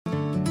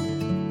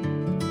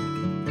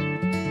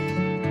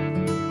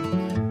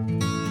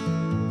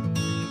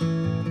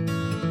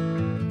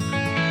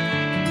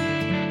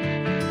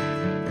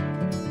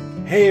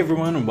Hey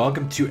everyone, and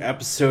welcome to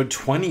episode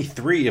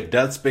 23 of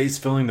Dead Space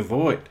Filling the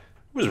Void.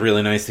 It was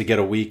really nice to get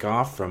a week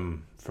off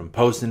from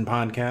posting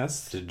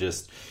podcasts to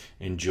just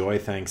enjoy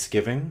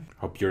Thanksgiving.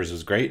 Hope yours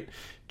was great.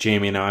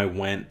 Jamie and I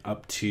went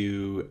up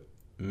to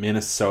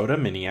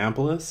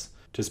Minneapolis,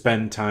 to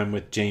spend time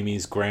with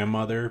Jamie's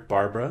grandmother,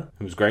 Barbara.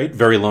 It was great.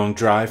 Very long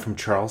drive from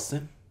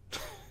Charleston.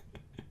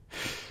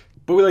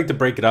 But we like to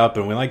break it up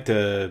and we like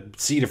to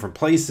see different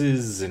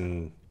places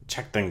and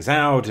check things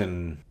out,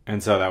 and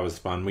so that was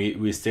fun.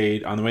 We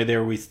stayed on the way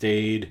there. We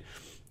stayed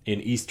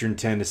in eastern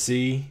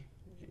Tennessee,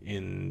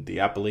 in the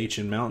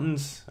Appalachian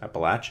Mountains. I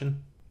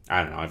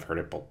don't know. I've heard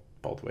it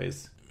both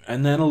ways.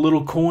 And then a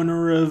little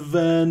corner of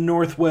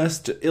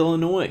northwest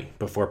Illinois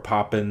before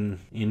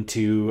popping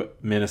into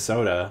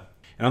Minnesota.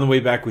 And on the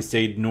way back, we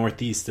stayed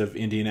northeast of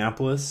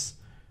Indianapolis.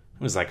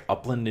 It was like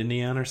Upland,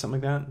 Indiana, or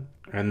something like that.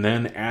 And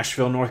then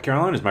Asheville, North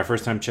Carolina is my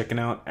first time checking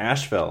out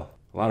Asheville.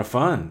 A lot of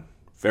fun.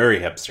 Very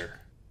hipster.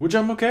 Which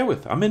I'm okay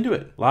with. I'm into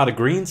it. A lot of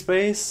green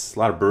space, a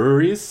lot of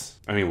breweries.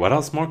 I mean, what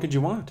else more could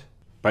you want?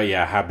 But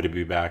yeah, happy to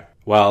be back.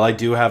 Well, I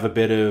do have a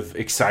bit of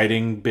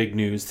exciting big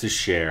news to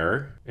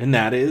share. And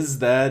that is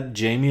that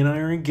Jamie and I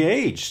are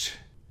engaged.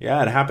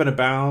 Yeah, it happened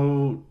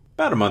about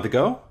a month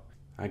ago.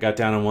 I got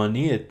down on one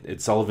knee at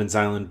Sullivan's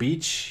Island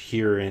Beach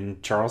here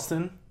in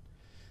Charleston.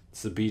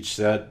 It's a beach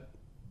that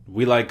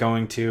we like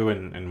going to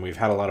and we've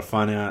had a lot of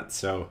fun at.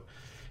 So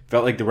it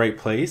felt like the right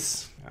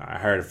place. I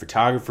hired a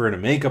photographer and a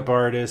makeup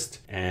artist,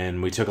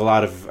 and we took a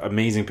lot of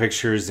amazing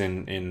pictures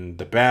in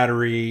the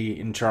Battery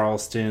in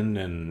Charleston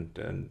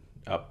and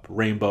up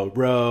Rainbow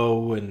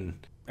Row,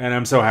 and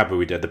I'm so happy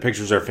we did. The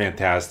pictures are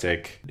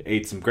fantastic.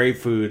 Ate some great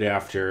food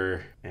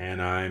after,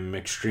 and I'm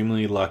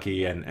extremely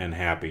lucky and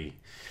happy.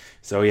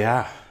 So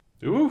yeah.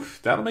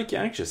 Oof, that'll make you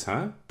anxious,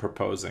 huh?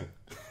 Proposing.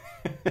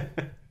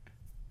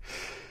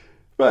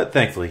 But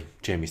thankfully,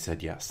 Jamie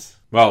said yes.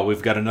 Well,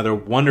 we've got another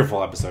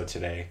wonderful episode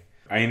today.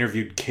 I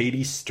interviewed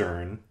Katie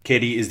Stern.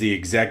 Katie is the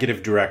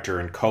executive director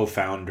and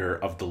co-founder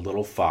of the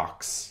Little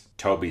Fox,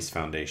 Toby's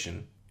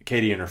Foundation.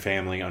 Katie and her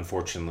family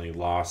unfortunately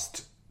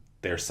lost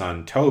their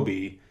son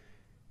Toby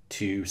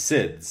to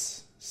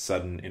SIDS,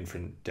 sudden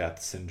infant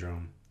death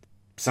syndrome.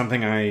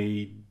 Something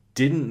I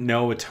didn't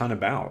know a ton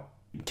about.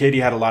 Katie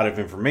had a lot of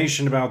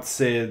information about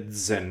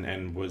SIDS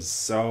and was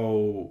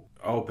so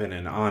open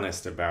and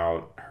honest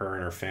about her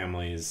and her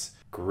family's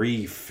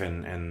grief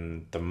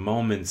and the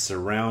moments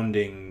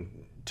surrounding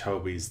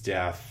Toby's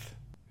death.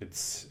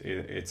 It's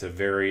a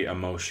very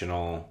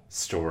emotional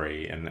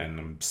story, and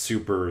I'm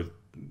super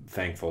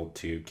thankful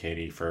to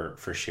Katie for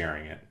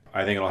sharing it.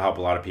 I think it'll help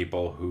a lot of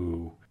people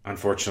who,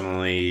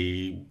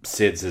 unfortunately,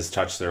 SIDS has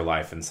touched their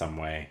life in some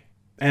way.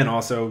 And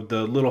also,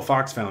 the Little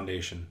Fox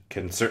Foundation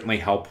can certainly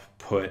help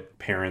put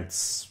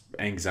parents'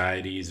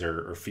 anxieties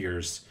or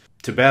fears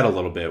to bed a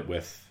little bit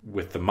with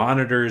the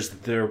monitors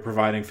that they're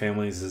providing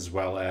families, as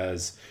well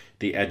as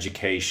the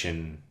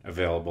education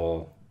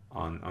available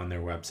on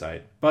their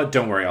website. But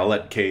don't worry, I'll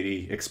let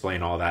Katie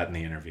explain all that in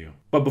the interview.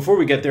 But before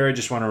we get there, I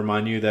just want to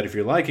remind you that if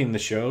you're liking the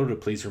show, to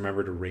please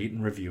remember to rate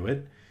and review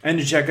it, and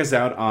to check us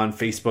out on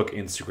Facebook,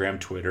 Instagram,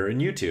 Twitter,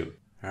 and YouTube.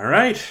 All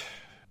right,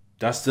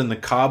 dusting the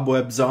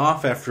cobwebs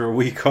off after a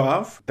week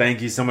off.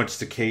 Thank you so much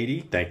to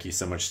Katie. Thank you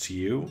so much to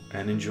you,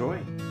 and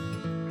enjoy.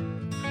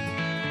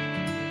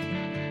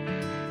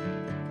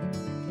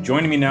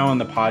 Joining me now on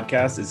the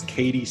podcast is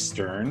Katie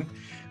Stern,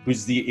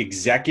 who's the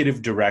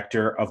executive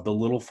director of the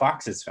Little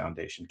Foxes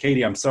Foundation.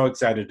 Katie, I'm so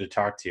excited to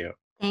talk to you.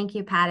 Thank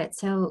you, Pat. It's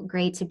so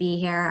great to be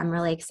here. I'm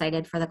really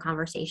excited for the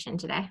conversation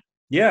today.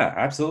 Yeah,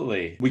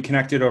 absolutely. We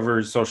connected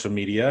over social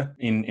media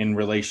in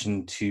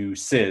relation to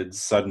SIDS,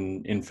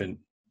 sudden infant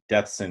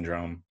death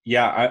syndrome.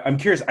 Yeah, I'm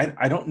curious.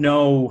 I don't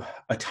know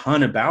a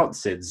ton about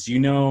SIDS. Do you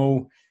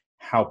know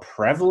how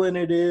prevalent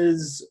it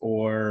is?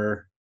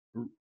 Or,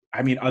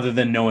 I mean, other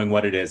than knowing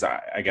what it is,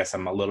 I guess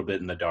I'm a little bit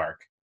in the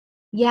dark.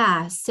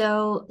 Yeah,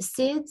 so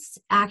SIDS,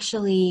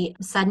 actually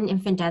sudden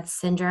infant death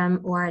syndrome,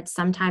 or it's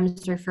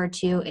sometimes referred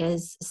to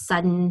as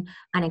sudden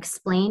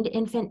unexplained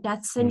infant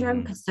death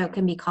syndrome, so it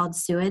can be called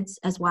SUIDS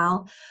as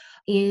well,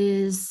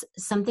 is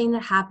something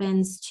that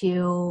happens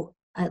to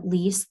at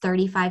least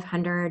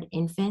 3,500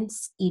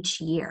 infants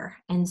each year.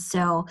 And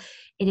so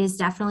it is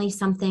definitely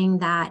something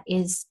that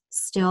is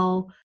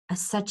still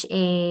such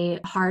a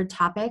hard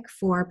topic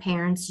for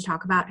parents to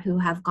talk about who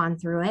have gone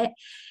through it.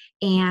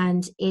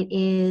 And it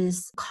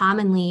is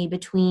commonly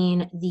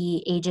between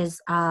the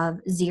ages of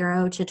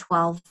 0 to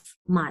 12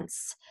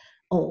 months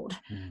old.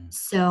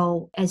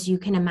 So as you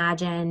can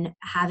imagine,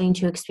 having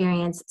to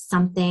experience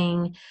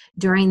something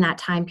during that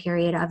time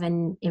period of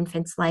an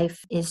infant's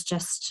life is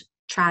just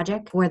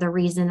tragic. For the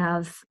reason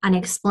of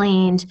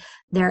unexplained,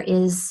 there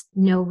is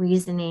no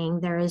reasoning,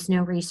 there is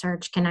no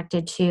research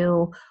connected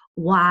to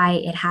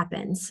why it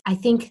happens. I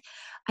think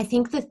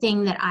the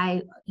thing that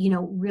I,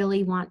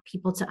 really want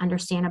people to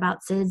understand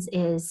about SIDS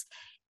is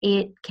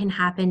it can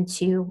happen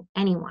to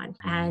anyone.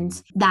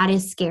 And that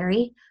is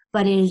scary,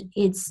 but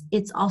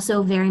it's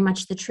also very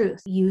much the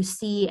truth. You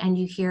see and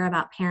you hear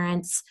about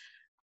parents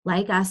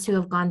like us who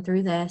have gone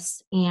through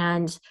this,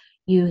 and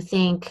You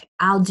think,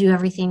 I'll do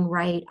everything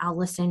right. I'll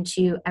listen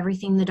to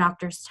everything the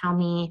doctors tell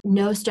me.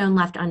 No stone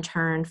left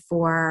unturned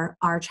for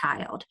our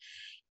child.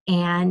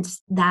 And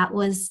that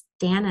was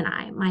Dan and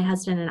I, my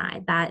husband and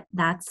I,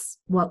 that's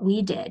what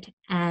we did.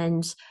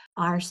 And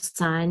our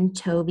son,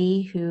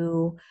 Toby,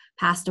 who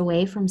passed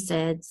away from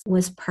SIDS,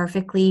 was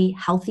perfectly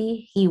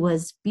healthy. He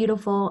was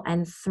beautiful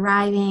and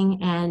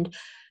thriving, and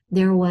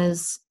there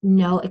was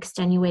no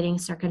extenuating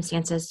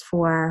circumstances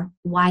for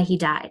why he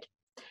died.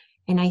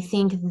 And I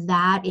think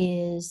that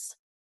is,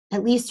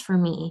 at least for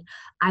me,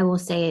 I will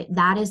say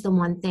that is the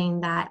one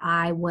thing that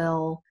I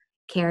will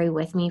carry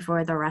with me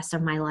for the rest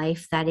of my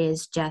life that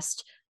is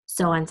just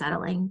so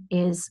unsettling,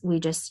 is we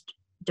just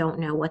don't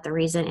know what the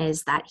reason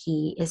is that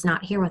he is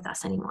not here with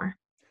us anymore.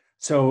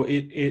 So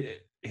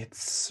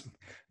it's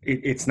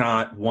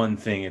not one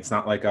thing. It's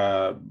not like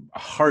a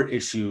heart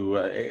issue.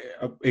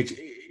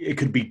 It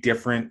could be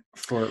different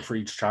for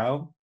each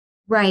child.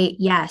 Right.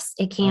 Yes,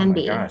 it Oh can my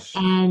be. gosh.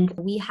 And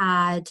we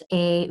had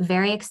a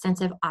very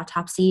extensive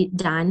autopsy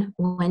done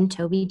when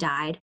Toby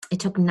died. It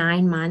took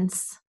 9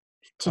 months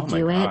to Oh my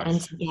do it and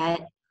gosh. to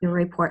get the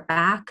report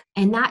back.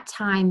 And that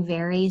time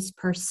varies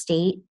per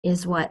state,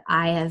 is what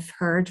I have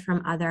heard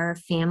from other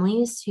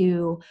families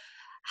who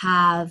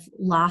have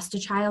lost a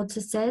child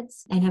to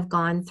SIDS and have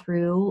gone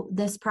through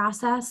this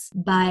process.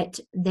 But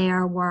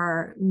there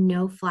were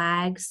no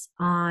flags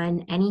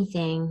on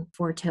anything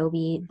for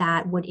Toby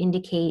that would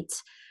indicate,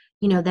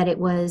 that it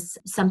was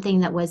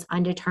something that was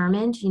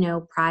undetermined,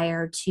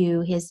 prior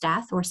to his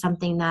death, or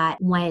something that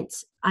went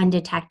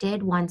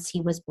undetected once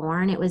he was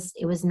born. It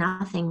was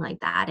nothing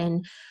like that.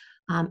 And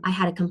I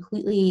had a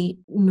completely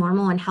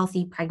normal and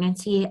healthy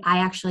pregnancy. I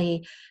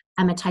actually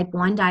am a type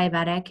 1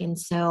 diabetic. And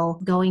so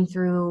going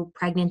through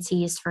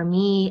pregnancies for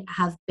me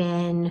have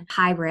been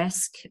high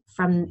risk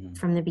Mhm.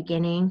 from the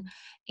beginning.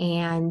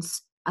 And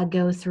I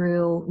go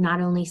through not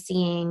only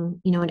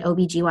seeing, an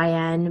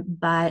OBGYN,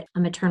 but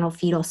a maternal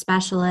fetal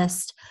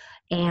specialist,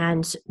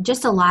 and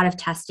just a lot of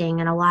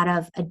testing and a lot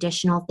of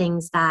additional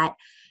things that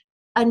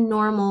a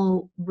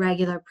normal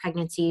regular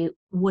pregnancy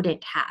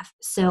wouldn't have.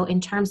 So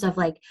in terms of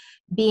like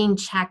being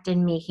checked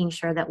and making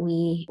sure that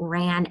we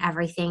ran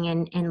everything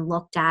and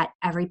looked at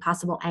every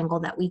possible angle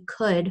that we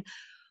could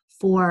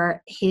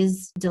for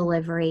his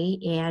delivery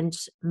and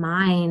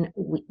mine,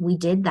 we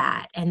did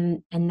that,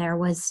 and there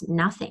was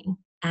nothing.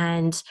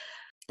 And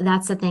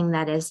that's the thing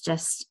that is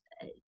just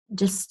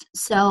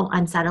so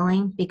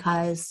unsettling,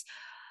 because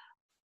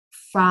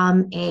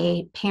from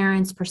a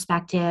parent's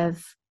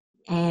perspective,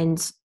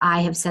 and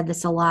I have said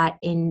this a lot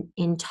in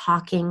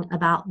talking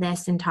about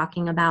this and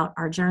talking about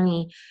our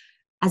journey,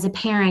 as a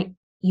parent,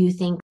 you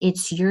think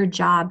it's your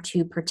job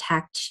to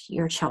protect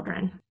your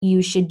children.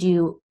 You should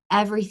do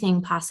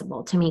everything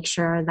possible to make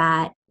sure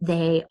that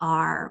they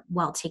are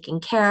well taken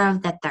care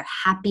of, that they're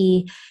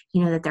happy,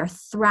 that they're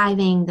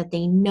thriving, that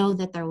they know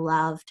that they're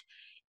loved.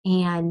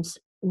 And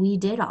we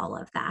did all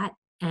of that.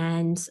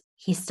 And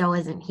he still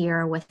isn't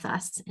here with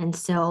us. And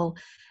so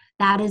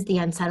that is the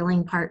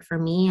unsettling part for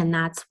me. And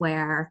that's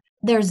where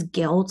there's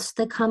guilt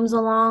that comes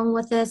along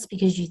with this,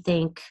 because you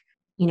think,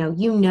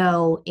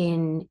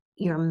 in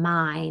your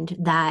mind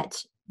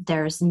that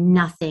there's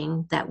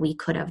nothing that we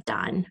could have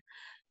done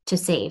to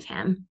save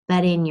him.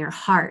 But in your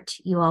heart,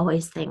 you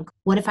always think,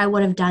 what if I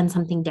would have done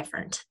something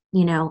different,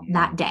 Yeah.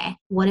 that day?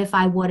 What if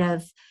I would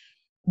have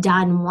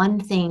done one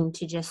thing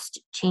to just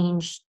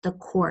change the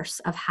course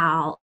of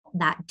how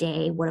that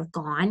day would have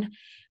gone?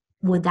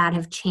 Would that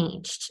have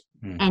changed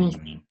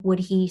anything? Mhm. Would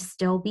he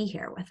still be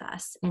here with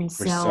us? And We're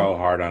so so,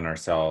 hard on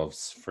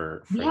ourselves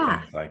for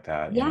yeah, things like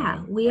that, you yeah,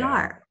 know. we Yeah.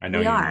 are. I know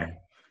We you are. know.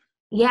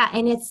 Yeah.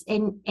 And it's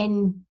and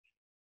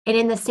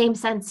in the same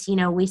sense,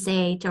 we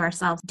say to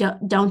ourselves,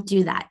 don't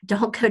do that.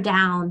 Don't go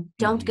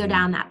Mhm.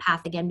 down that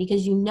path again,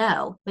 because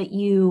but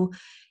you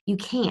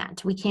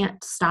can't. We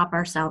can't stop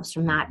ourselves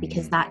from that,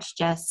 because Mhm. that's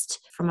just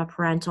from a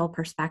parental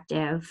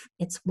perspective,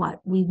 it's what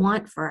we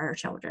want for our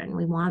children.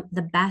 We want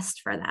the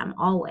best for them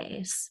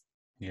always.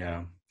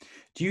 Yeah.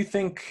 Do you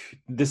think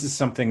this is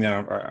something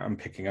that I'm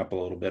picking up a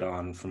little bit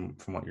on from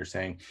what you're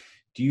saying?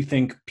 Do you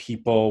think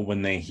people,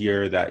 when they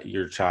hear that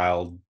your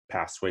child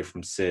passed away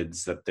from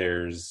SIDS, that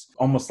there's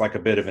almost like a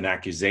bit of an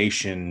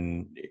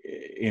accusation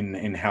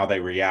in how they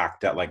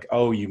react, that like,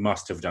 oh, you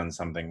must have done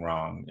something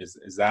wrong?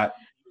 Is that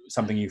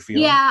something you feel?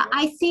 Yeah,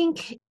 I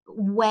think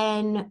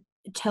when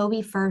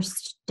Toby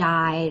first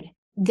died,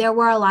 there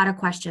were a lot of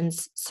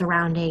questions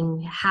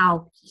surrounding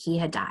how he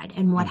had died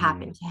and what Hmm.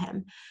 happened to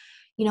him.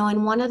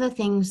 And one of the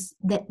things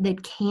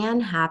that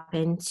can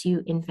happen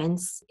to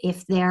infants,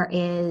 if there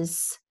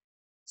is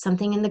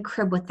something in the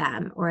crib with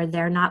them, or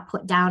they're not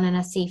put down in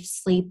a safe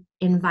sleep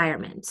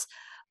environment,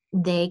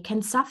 they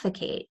can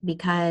suffocate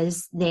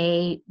because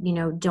they,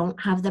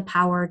 don't have the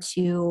power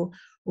to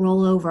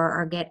roll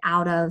over or get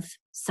out of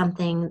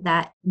something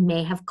that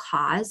may have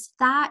caused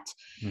that.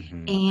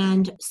 Hmm.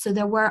 And so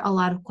there were a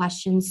lot of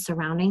questions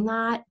surrounding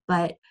that,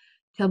 but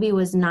Toby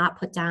was not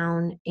put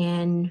down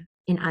in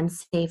an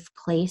unsafe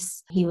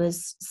place. He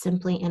was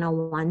simply in a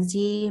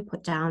onesie,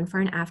 put down for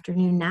an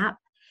afternoon nap.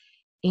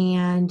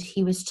 and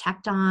he was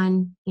checked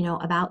on,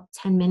 about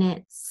 10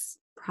 minutes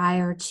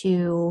prior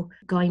to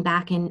going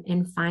back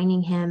and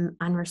finding him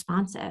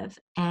unresponsive.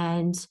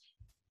 And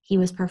he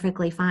was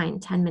perfectly fine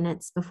 10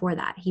 minutes before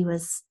that. He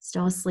was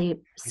still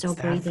asleep, It's still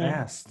that breathing.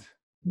 fast.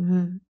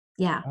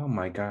 Yeah. Oh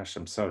my gosh,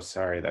 I'm so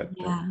sorry that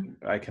Yeah.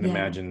 I can Yeah.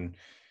 imagine.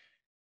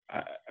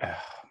 Oh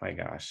my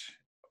gosh.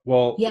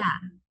 Well, Yeah.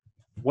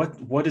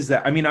 what is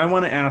that? I mean, I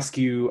want to ask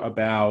you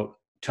about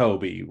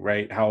Toby,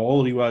 right? How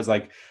old he was,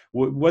 like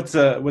what's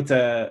a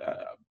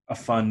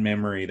fun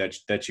memory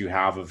that you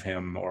have of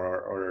him,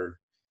 or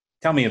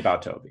tell me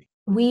about Toby.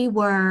 We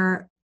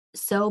were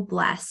so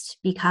blessed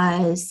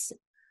because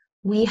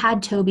we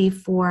had Toby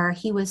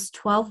he was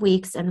 12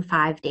 weeks and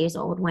 5 days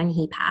old when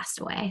he passed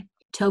away.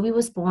 Toby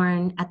was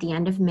born at the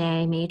end of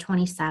May, May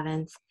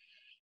 27th,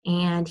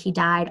 and he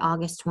died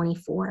August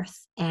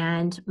 24th.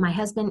 And my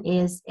husband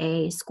is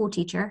a school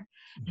teacher.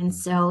 And Mhm.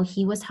 so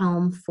he was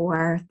home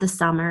for the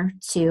summer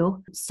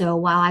too. So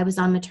while I was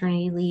on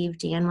maternity leave,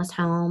 Dan was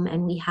home,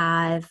 and we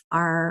have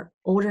our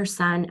older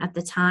son at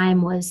the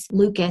time was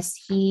Lucas.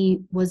 He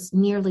was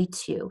nearly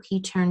 2.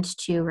 He turned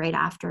 2 right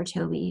after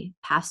Toby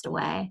passed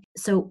away.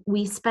 So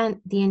we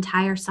spent the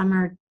entire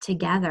summer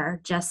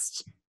together,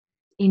 just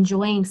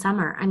enjoying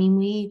summer. I mean,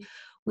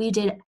 we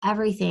did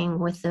everything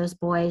with those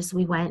boys.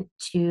 We went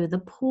to the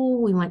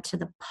pool, we went to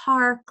the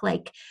park,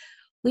 like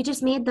we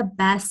just made the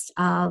best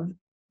of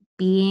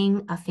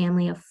being a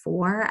family of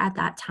 4 at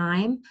that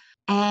time.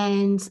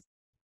 And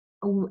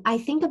I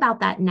think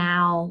about that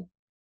now.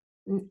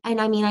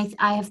 And I mean,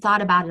 I have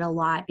thought about it a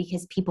lot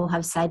because people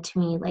have said to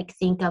me, like,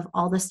 think of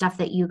all the stuff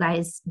that you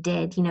guys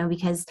did,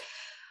 because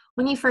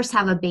when you first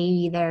have a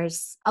baby,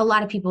 there's a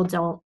lot of people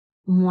don't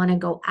want to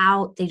go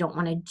out. They don't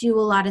want to do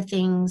a lot of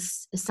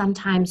things.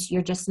 Sometimes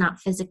you're just not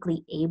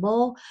physically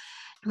able.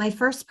 My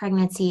first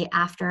pregnancy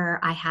after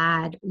I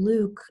had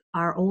Luke,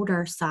 our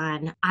older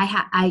son,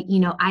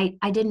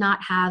 I did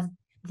not have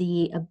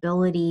the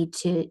ability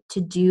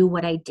to do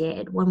what I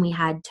did when we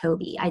had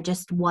Toby. I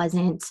just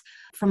wasn't,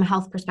 from a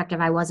health perspective,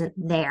 I wasn't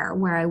there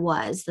where I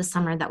was the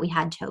summer that we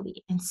had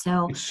Toby. And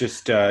so It's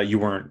just you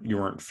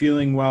weren't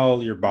feeling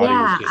well. Your body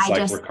was yeah, just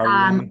like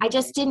recovering. I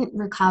just didn't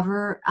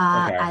recover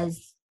Okay.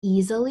 as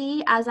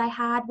easily as I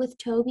had with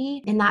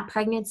Toby in that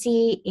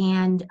pregnancy.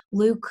 And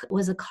Luke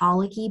was a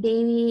colicky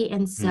baby.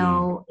 And Hmm.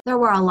 so there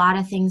were a lot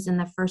of things in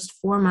the first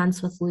 4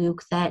 months with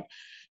Luke that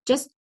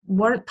just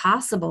weren't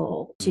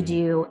possible to Hmm.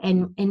 do.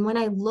 And when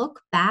I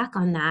look back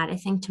on that, I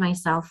think to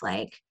myself,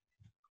 like,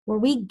 were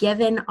we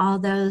given all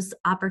those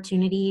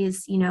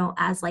opportunities,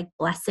 as like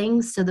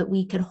blessings so that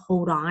we could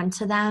hold on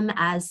to them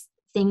as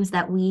things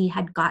that we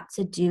had got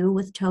to do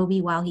with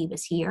Toby while he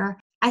was here?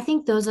 I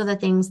think those are the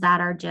things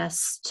that are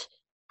just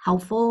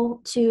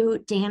helpful to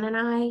Dan and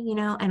I,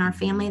 and our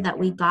family, Hmm. that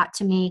we got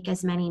to make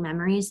as many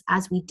memories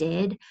as we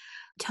did.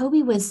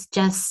 Toby was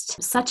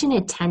just such an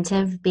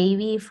attentive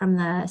baby from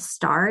the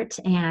start,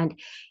 and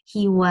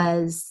he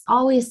was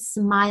always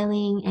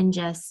smiling and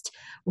just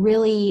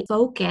really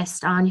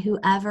focused on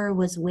whoever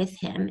was with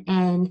him.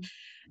 And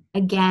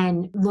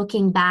again,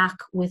 looking back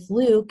with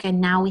Luke, and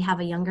now we have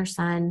a younger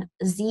son,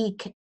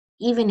 Zeke,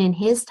 even in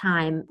his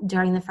time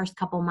during the first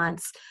couple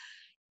months,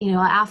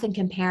 I often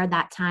compare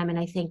that time, and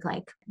I think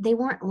like they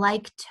weren't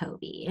like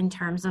Toby in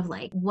terms of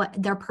like what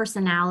their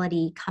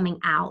personality coming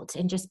out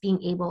and just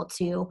being able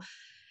to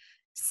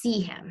see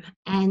him.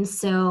 And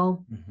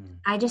so Hmm.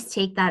 I just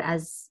take that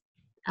as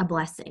a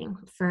blessing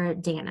for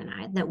Dan and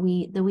I, that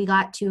we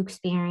got to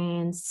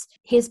experience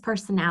his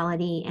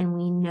personality, and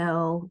we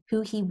know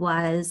who he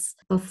was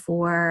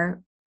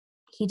before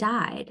he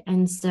died.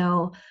 And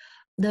so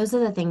those are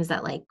the things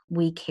that like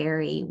we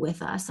carry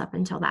with us up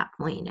until that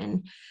point.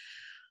 And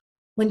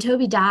when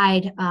Toby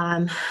died,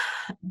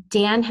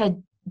 Dan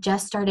had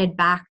just started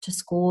back to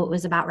school. It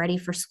was about ready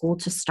for school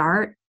to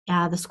start,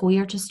 the school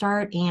year to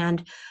start.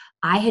 And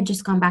I had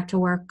just gone back to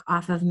work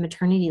off of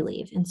maternity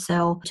leave. And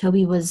so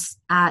Toby was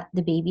at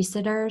the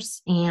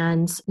babysitter's,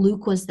 and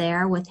Luke was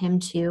there with him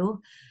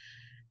too.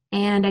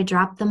 And I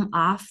dropped them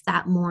off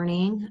that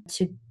morning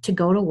to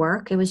go to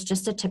work. It was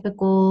just a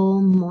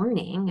typical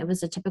morning. It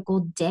was a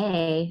typical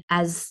day.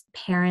 As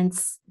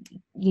parents,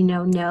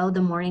 know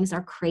the mornings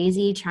are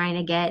crazy, trying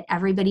to get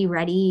everybody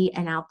ready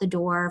and out the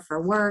door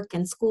for work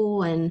and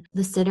school and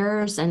the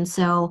sitters. And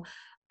so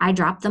I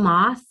dropped them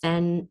off,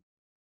 and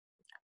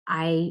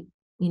I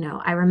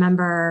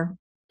remember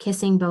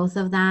kissing both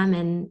of them,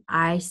 and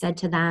I said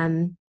to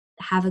them,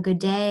 "Have a good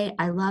day.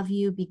 I love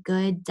you. Be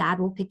good. Dad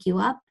will pick you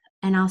up,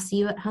 and I'll see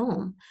you at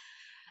home."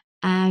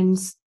 And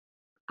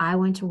I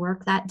went to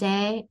work that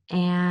day,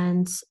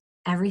 and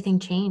everything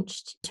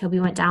changed. Toby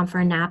went down for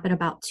a nap at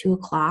about 2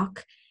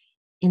 o'clock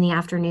in the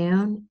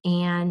afternoon,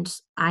 and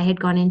I had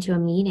gone into a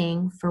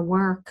meeting for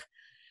work.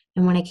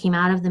 And when I came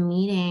out of the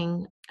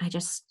meeting, I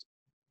just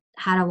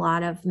had a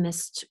lot of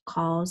missed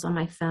calls on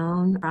my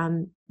phone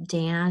from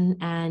Dan,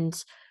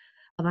 and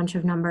a bunch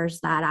of numbers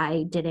that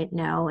I didn't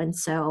know. And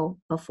so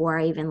before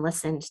I even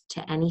listened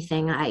to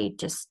anything, I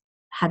just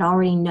had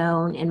already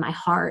known in my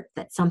heart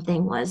that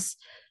something was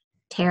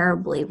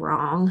terribly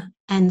wrong.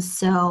 And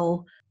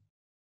so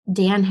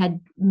Dan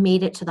had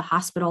made it to the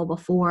hospital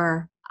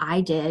before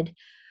I did,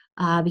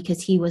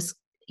 because he was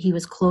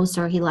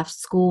closer. He left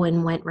school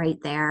and went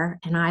right there.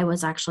 And I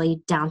was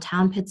actually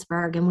downtown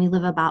Pittsburgh, and we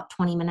live about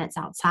 20 minutes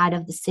outside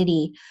of the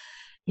city.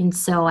 And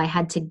so I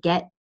had to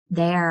get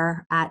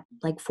there at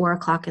like 4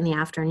 o'clock in the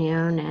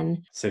afternoon.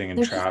 And Sitting in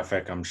there's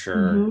traffic, I'm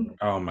sure. Mhm.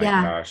 Oh my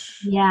Yeah,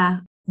 gosh. yeah.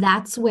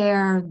 That's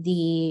where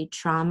the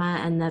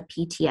trauma and the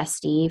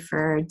PTSD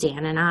for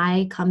Dan and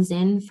I comes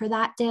in for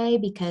that day,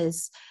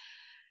 because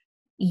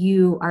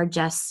you are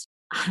just,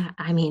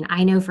 I mean,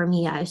 I know for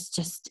me, I was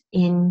just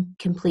in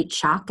complete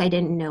shock. I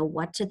didn't know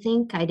what to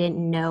think. I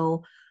didn't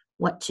know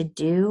what to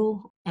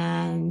do.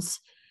 And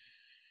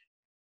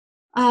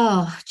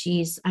oh,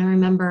 geez, I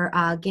remember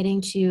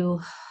getting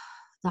to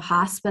the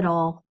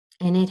hospital,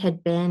 and it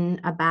had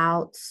been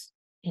about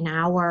an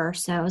hour or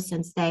so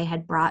since they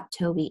had brought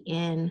Toby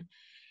in.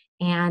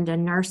 And a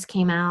nurse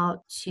came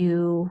out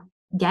to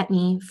get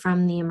me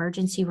from the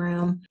emergency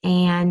room.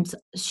 And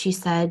she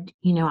said,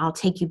 I'll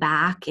take you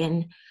back.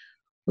 And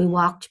we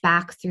walked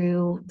back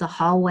through the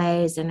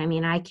hallways. And I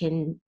mean, I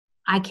can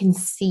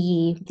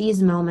see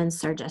these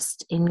moments are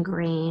just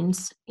ingrained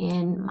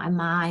in my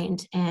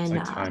mind. It's And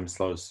like time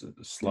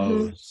mhm,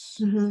 slows.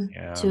 mhm,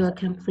 Yeah. to a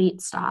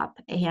complete stop.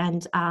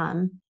 And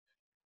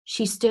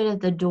she stood at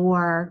the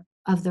door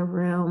of the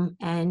room,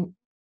 and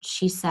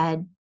she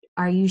said,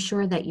 "Are you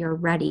sure that you're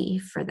ready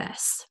for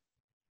this?"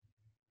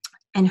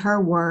 And her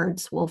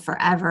words will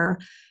forever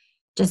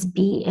just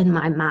be in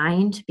my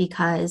mind,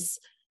 because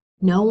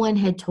no one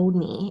had told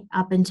me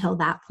up until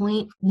that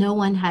point. No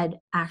one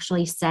had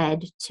actually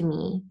said to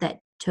me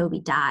that Toby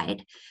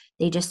died.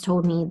 They just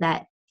told me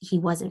that he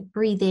wasn't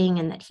breathing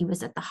and that he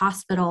was at the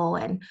hospital.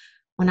 And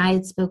when I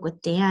had spoke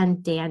with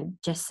Dan, Dan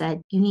just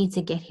said, "You need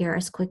to get here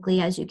as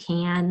quickly as you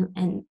can."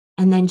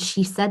 And then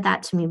she said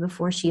that to me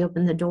before she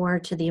opened the door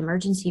to the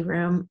emergency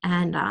room.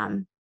 And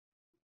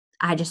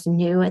I just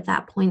knew at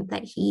that point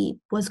that he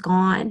was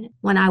gone.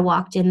 When I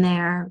walked in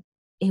there,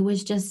 it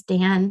was just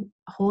Dan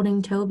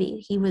holding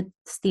Toby. He was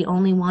the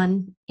only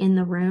one in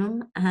the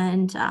room.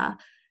 And I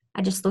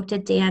just looked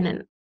at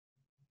Dan,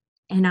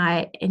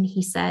 and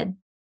he said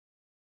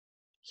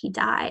he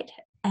died.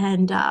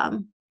 And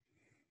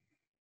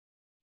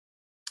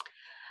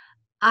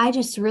I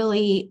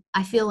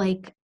feel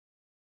like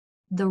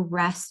the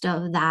rest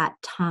of that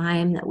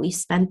time that we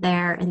spent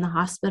there in the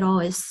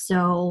hospital is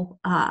so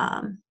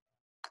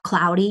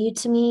cloudy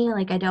to me.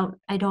 Like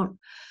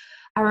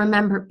I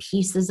remember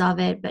pieces of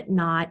it, but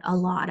not a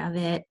lot of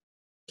it.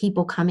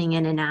 People coming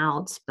in and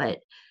out, but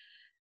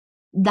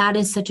that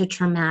is such a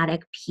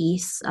traumatic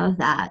piece of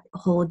that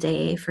whole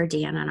day for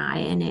Dan and I,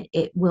 and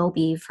it will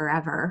be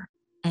forever.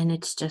 And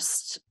it's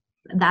just,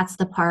 that's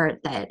the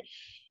part that,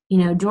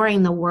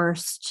 during the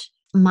worst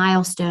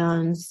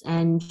milestones,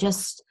 and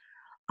just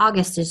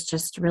August is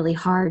just really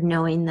hard,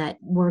 knowing that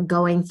we're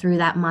going through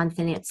that month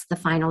and it's the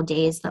final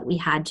days that we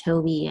had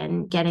Toby,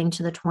 and getting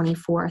to the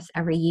 24th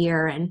every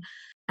year. And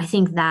I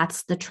think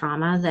that's the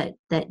trauma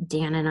that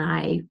Dan and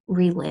I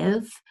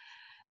relive.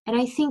 And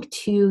I think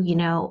too,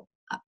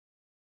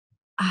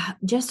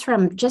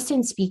 just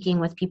in speaking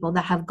with people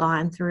that have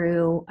gone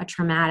through a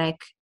traumatic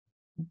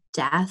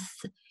death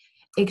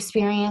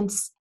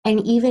experience,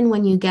 and even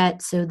when you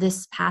get, so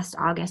this past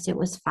August, it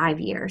was 5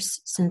 years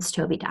since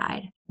Toby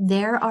died.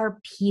 There are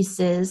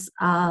pieces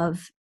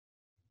of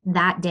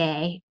that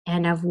day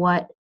and of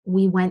what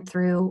we went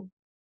through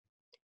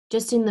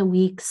just in the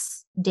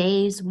weeks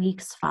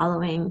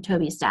following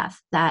Toby's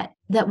death, that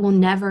will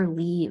never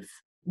leave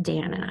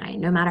Dan and I,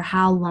 no matter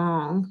how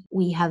long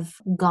we have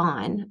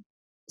gone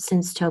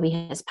since Toby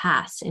has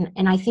passed.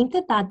 And I think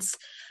that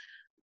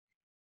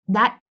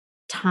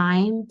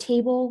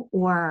timetable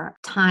or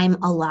time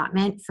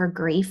allotment for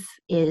grief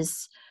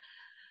is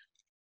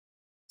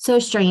so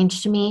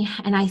strange to me.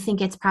 And I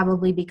think it's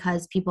probably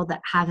because people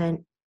that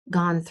haven't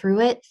gone through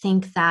it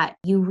think that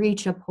you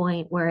reach a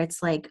point where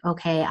it's like,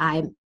 okay,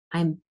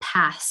 I'm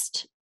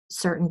past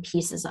certain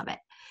pieces of it.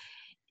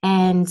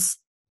 And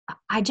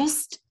I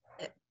just,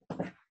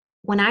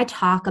 when I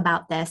talk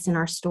about this in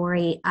our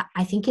story,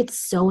 I think it's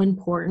so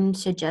important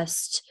to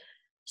just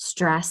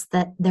stress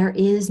that there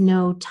is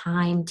no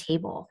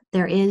timetable.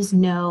 There is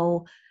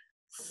no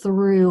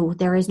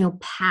there is no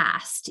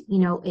past.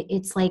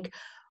 It's like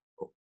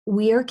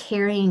we're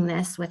carrying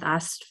this with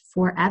us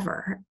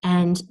forever.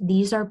 And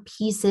these are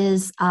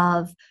pieces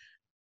of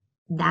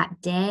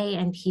that day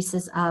and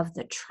pieces of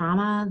the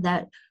trauma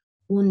that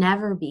will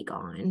never be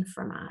gone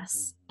from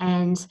us.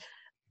 And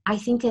I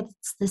think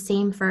it's the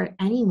same for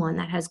anyone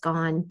that has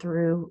gone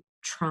through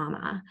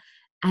trauma.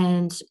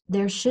 And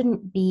there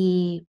shouldn't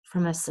be,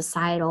 from a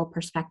societal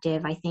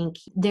perspective, I think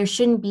there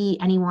shouldn't be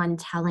anyone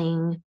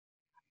telling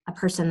a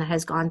person that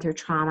has gone through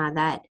trauma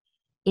that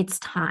it's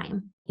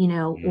time,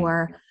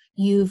 or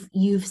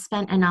you've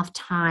spent enough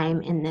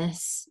time in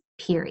this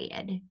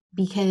period,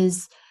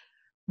 because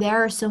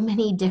there are so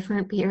many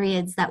different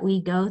periods that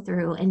we go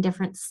through in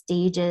different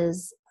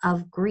stages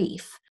of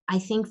grief. I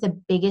think the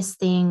biggest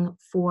thing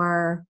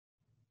for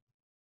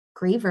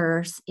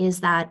grievers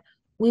is that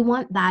we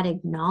want that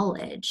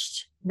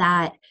acknowledged,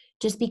 that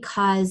just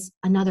because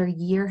another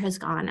year has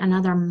gone,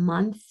 another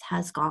month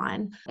has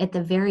gone, at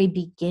the very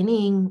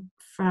beginning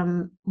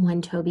from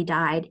when Toby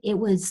died, it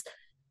was,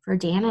 for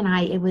Dan and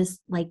I, it was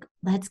like,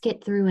 let's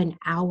get through an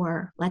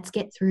hour, let's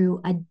get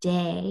through a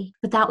day.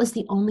 But that was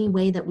the only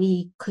way that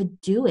we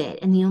could do it,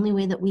 and the only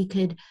way that we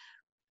could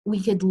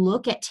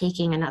look at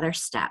taking another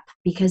step,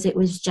 because it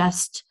was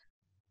just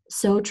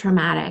so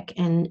traumatic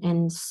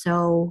and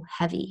so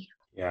heavy.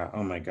 Yeah.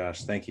 Oh my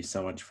gosh. Thank you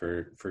so much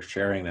for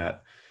sharing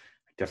that.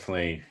 I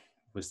definitely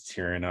was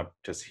tearing up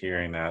just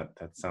hearing that.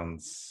 That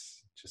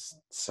sounds just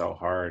so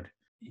hard.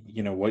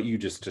 You know, what you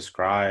just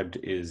described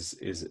is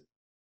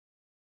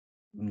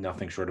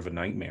nothing short of a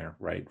nightmare,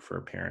 right, for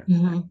a parent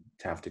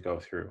to have to go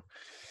through.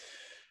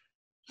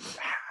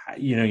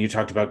 You know, you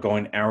talked about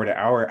going hour to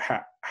hour.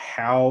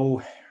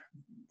 How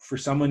for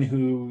someone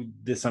who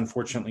this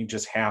unfortunately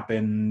just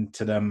happened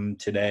to them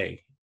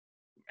today,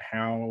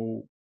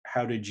 how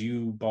did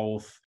you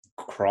both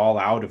crawl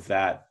out of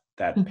that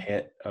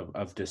pit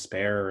of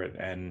despair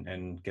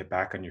and get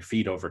back on your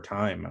feet over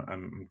time?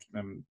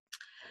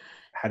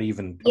 How do you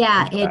even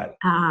approach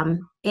that?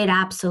 It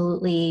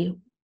absolutely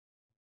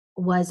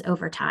was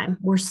over time.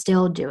 We're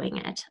still doing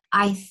it.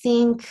 I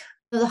think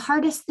the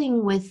hardest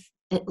thing with,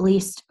 at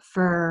least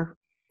for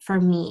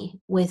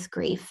me with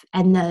grief,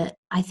 and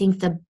I think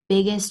the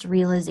biggest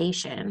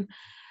realization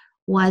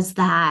was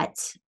that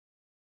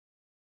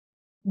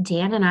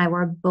Dan and I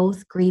were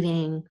both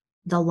grieving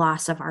the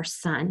loss of our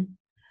son,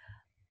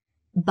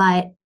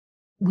 but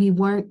we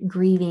weren't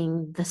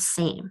grieving the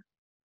same.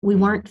 We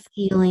weren't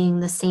feeling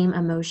the same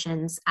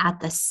emotions at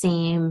the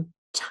same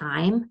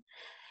time.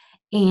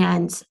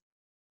 And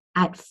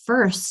at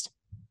first,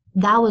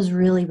 that was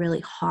really,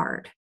 really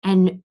hard.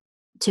 And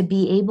to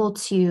be able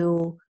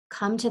to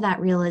come to that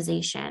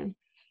realization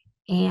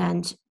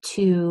and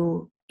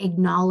to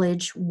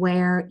acknowledge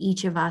where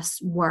each of us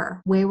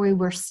were, where we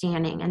were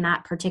standing in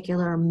that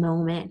particular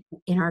moment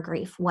in our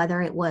grief,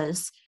 whether it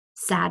was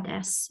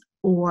sadness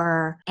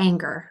or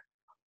anger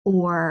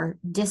or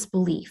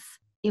disbelief.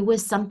 It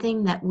was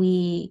something that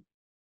we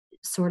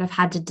sort of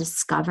had to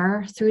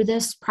discover through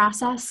this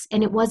process.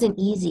 And it wasn't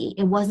easy.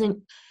 It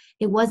wasn't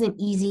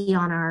easy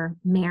on our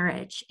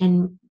marriage.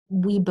 And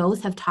we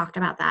both have talked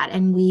about that.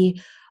 And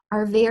we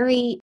are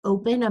very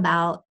open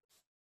about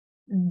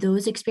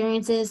those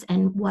experiences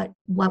and what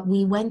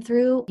we went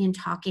through in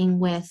talking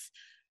with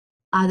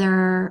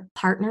other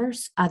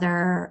partners,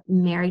 other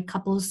married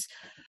couples,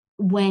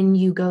 when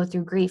you go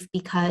through grief,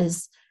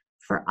 because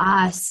for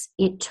us,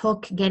 it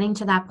took getting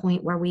to that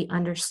point where we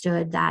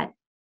understood that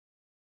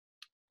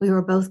we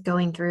were both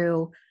going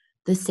through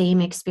the same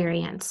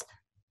experience,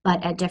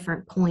 but at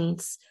different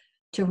points,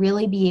 to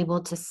really be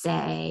able to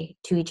say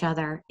to each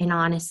other, and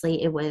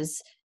honestly, it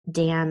was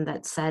Dan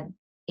that said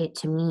it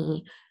to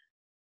me,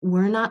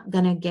 we're not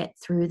going to get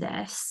through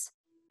this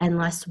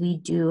unless we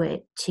do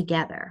it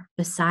together,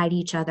 beside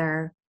each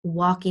other,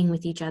 walking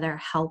with each other,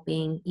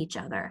 helping each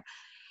other.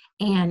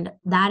 And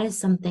that is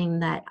something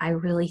that I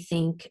really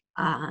think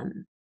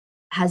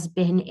has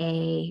been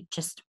a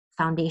just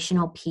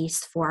foundational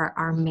piece for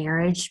our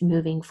marriage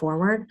moving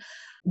forward.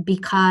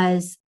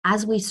 Because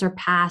as we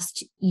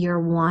surpassed year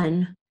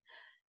one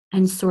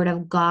and sort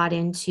of got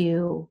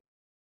into,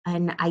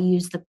 and I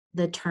use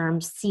the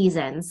term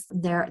seasons,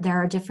 there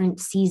are different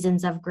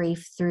seasons of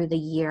grief through the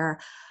year,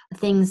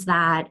 things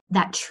that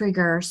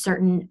trigger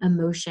certain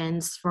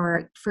emotions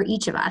for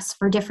each of us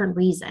for different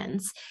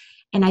reasons.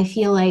 And I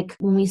feel like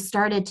when we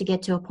started to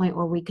get to a point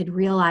where we could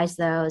realize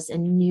those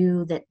and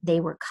knew that they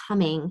were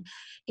coming,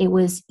 it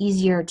was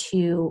easier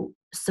to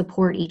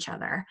support each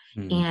other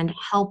and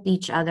help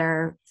each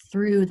other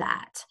through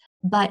that.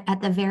 But at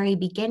the very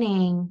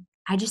beginning,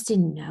 I just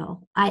didn't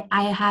know. I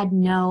had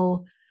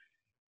no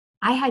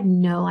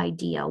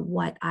idea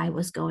what I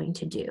was going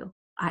to do.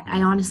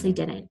 I honestly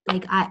didn't.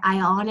 Like, I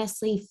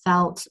honestly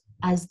felt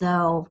as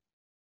though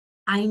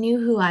I knew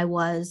who I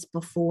was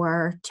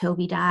before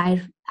Toby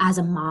died, as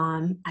a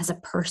mom, as a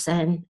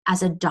person,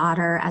 as a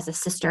daughter, as a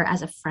sister,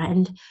 as a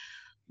friend.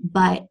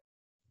 But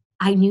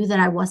I knew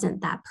that I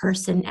wasn't that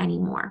person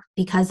anymore,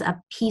 because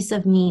a piece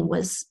of me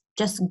was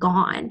just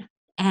gone.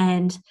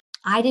 And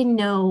I didn't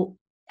know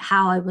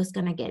how I was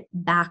going to get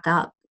back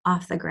up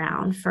off the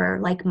ground for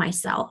like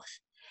myself.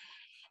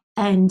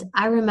 And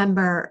I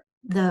remember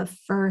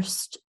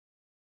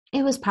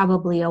it was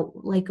probably a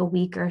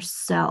week or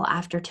so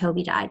after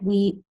Toby died.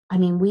 We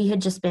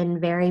had just been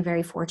very,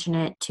 very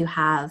fortunate to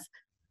have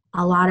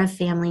a lot of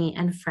family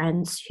and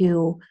friends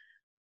who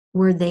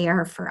were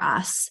there for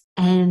us.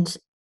 And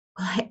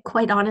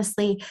quite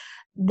honestly,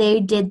 they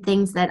did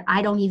things that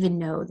I don't even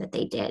know that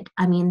they did.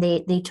 I mean,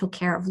 they took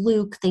care of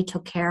Luke. They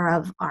took care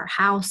of our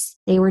house.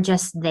 They were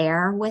just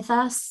there with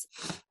us.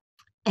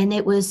 And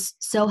it was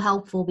so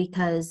helpful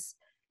because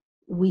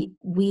we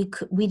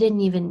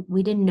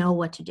didn't know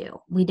what to do.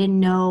 We didn't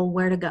know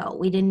where to go.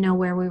 We didn't know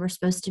where we were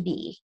supposed to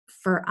be.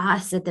 For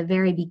us at the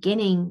very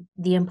beginning,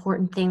 the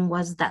important thing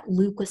was that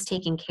Luke was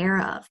taken care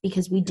of,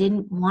 because we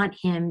didn't want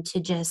him to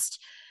just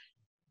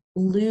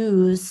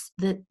lose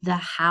the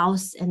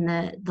house and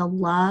the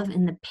love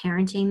and the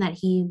parenting that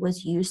he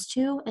was used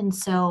to. And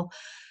so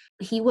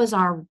he was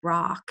our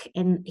rock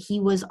and he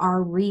was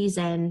our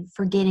reason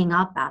for getting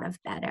up out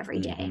of bed every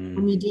day when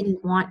Mm-hmm. you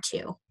didn't want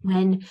to,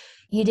 when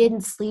you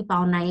didn't sleep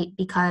all night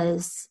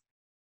because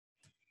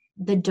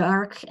the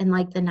dark and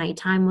like the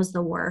nighttime was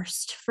the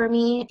worst for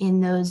me in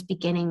those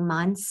beginning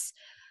months.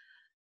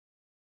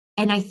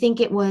 And I think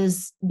it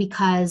was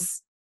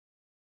because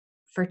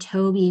for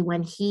Toby,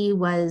 when he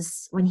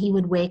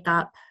would wake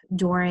up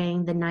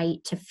during the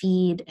night to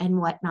feed and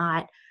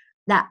whatnot,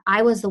 that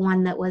I was the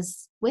one that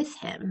was with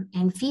him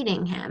and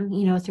feeding him,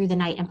 through the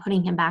night and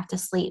putting him back to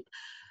sleep.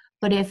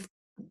 But if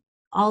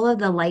all of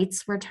the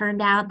lights were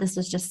turned out, this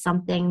was just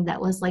something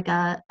that was like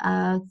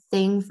a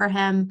thing for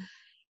him.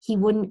 He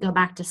wouldn't go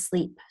back to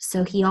sleep.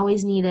 So he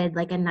always needed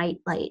like a night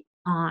light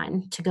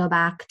on to go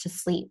back to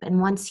sleep. And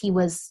once he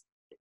was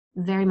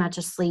very much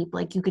asleep,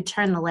 like you could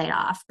turn the light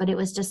off, but it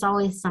was just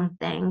always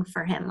something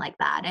for him like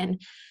that. And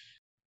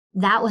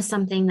that was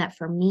something that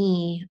for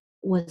me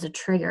was a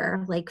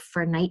trigger, like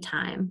for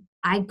nighttime.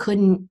 I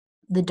couldn't,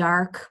 the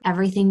dark,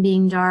 everything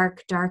being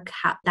dark,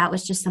 that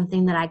was just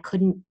something that I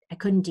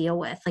couldn't deal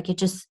with. Like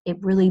it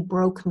really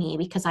broke me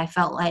because I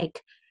felt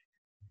like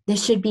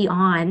this should be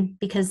on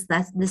because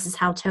this is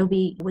how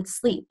Toby would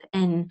sleep.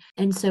 And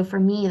so for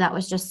me, that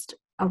was just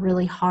a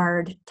really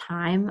hard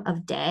time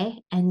of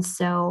day. And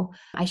so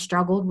I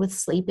struggled with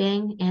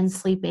sleeping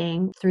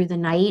through the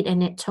night.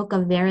 And it took a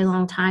very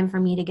long time for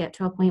me to get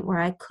to a point where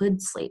I could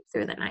sleep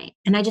through the night.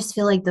 And I just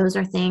feel like those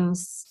are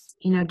things,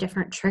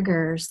 different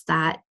triggers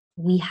that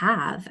we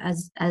have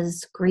as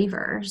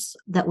grievers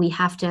that we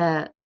have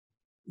to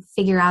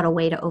figure out a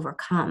way to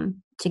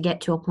overcome to get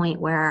to a point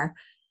where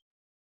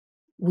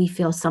we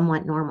feel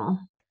somewhat normal.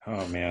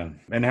 Oh man.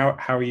 And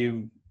how are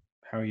you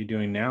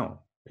doing now?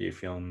 Are you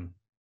feeling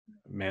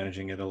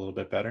managing it a little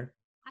bit better?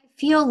 I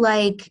feel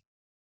like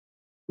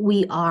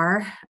we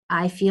are.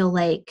 I feel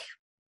like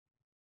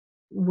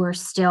we're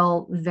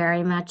still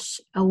very much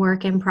a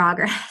work in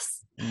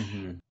progress.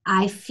 Mm-hmm.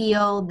 I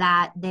feel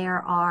that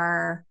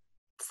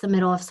it's the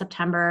middle of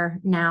September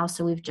now,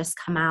 so we've just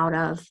come out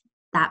of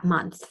that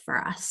month for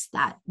us,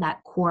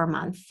 that core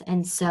month.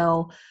 And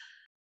so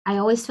I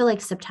always feel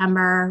like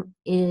September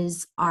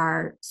is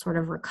our sort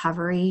of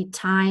recovery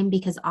time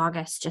because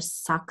August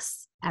just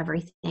sucks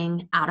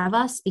everything out of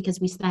us because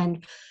we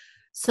spend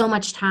so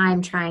much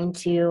time trying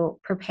to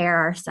prepare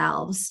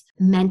ourselves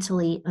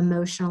mentally,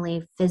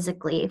 emotionally,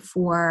 physically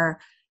for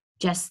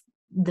just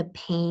the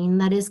pain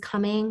that is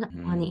coming on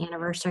Mm-hmm. the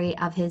anniversary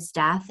of his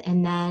death.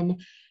 And then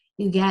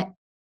you get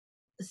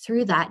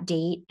through that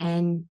date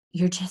and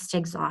you're just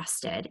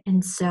exhausted.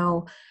 And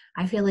so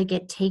I feel like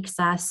it takes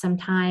us some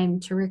time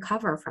to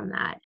recover from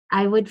that.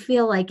 I would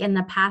feel like in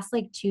the past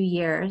like 2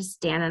 years,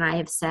 Dan and I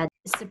have said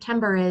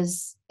September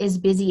is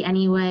busy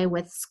anyway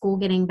with school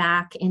getting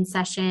back in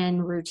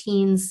session,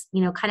 routines,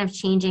 kind of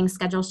changing,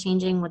 schedules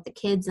changing with the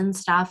kids and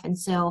stuff. And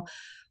so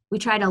we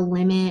try to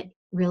limit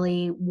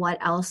really what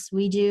else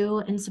we do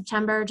in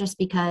September just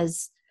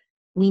because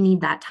we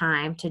need that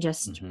time to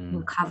just Mm-hmm.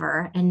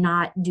 recover and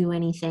not do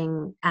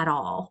anything at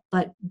all,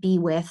 but be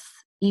with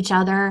each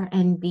other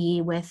and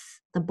be with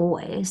the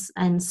boys.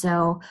 And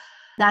so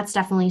that's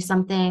definitely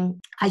something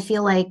I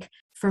feel like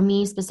for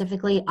me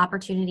specifically,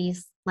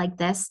 opportunities like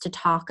this to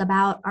talk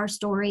about our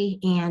story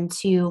and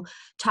to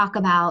talk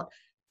about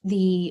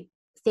the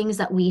things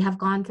that we have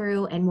gone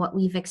through and what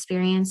we've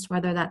experienced,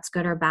 whether that's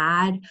good or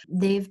bad,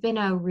 they've been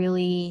a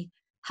really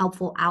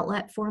helpful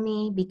outlet for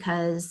me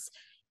because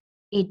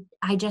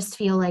I just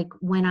feel like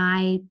when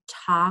I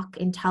talk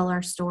and tell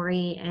our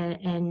story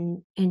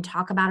and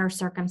talk about our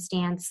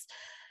circumstance,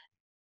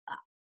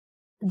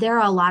 there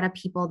are a lot of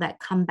people that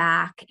come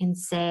back and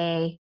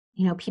say,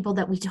 people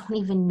that we don't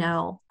even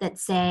know that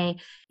say,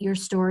 your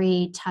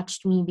story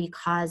touched me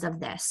because of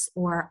this,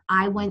 or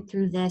I went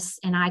through this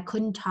and I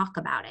couldn't talk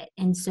about it.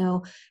 And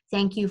so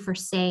thank you for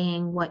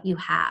saying what you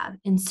have.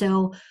 And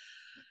so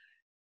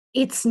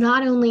it's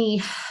not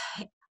only,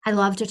 I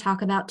love to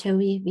talk about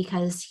Toby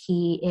because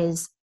he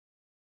is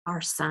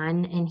our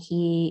son and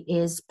he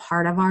is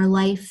part of our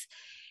life.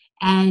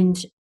 And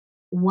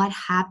what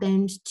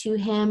happened to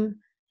him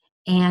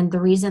and the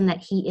reason that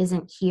he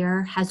isn't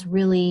here has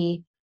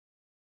really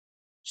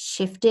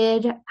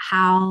shifted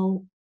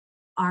how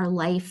our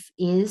life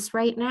is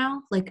right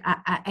now. Like,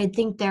 I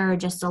think there are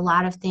just a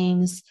lot of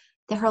things,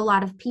 there are a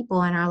lot of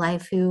people in our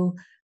life who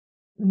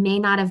may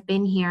not have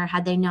been here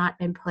had they not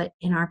been put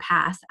in our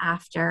path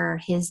after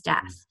his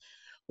death,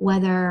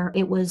 whether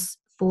it was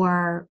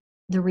for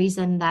the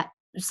reason that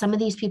some of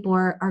these people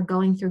are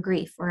going through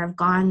grief or have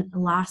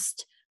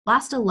lost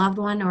a loved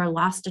one or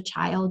lost a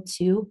child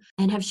too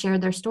and have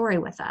shared their story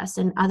with us,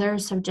 and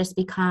others have just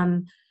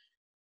become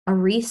a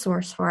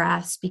resource for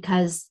us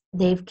because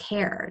they've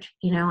cared,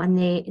 and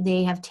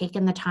they have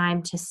taken the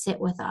time to sit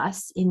with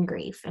us in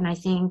grief. And I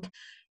think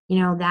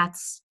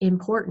that's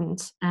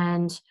important,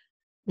 and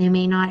they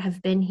may not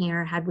have been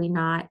here had we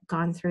not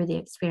gone through the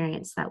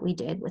experience that we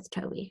did with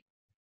Toby.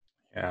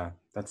 Yeah,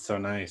 that's so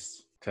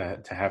nice.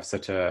 to have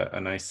such a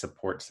nice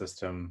support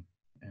system,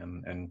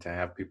 and to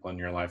have people in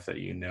your life that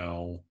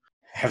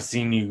have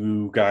seen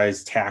you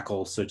guys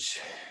tackle such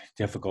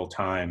difficult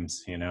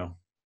times.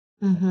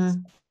 Mm-hmm.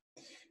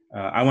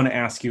 I want to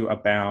ask you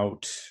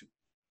about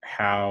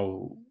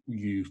how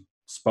you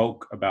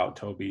spoke about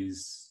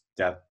Toby's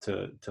death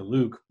to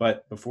Luke,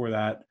 but before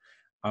that,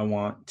 I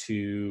want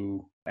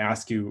to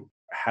ask you,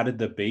 how did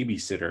the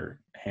babysitter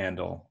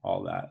handle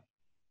all that?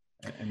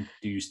 And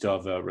do you still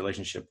have a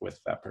relationship with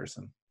that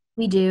person?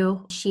 We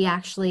do. She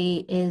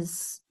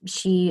has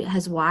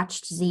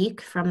watched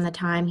Zeke from the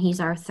time he's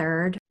our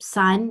third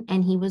son,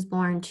 and he was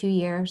born 2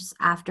 years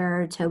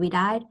after Toby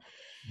died.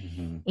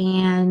 Mm-hmm.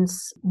 And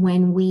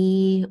when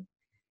we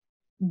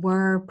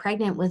were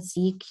pregnant with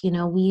Zeke,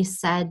 we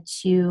said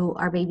to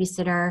our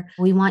babysitter,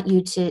 we want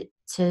you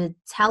to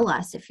tell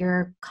us if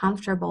you're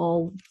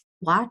comfortable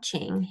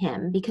watching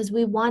him, because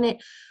we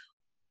wanted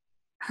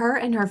her,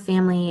 and her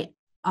family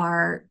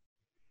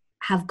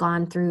have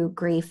gone through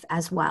grief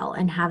as well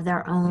and have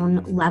their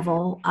own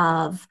level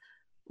of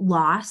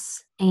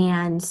loss,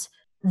 and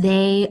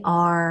they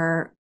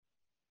are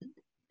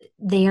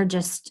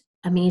just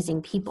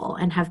amazing people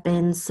and have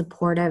been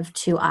supportive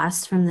to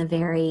us from the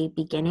very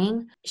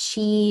beginning.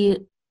 She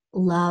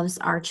loves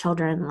our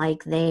children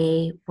like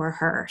they were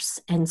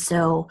hers, and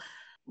so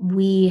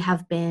we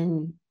have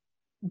been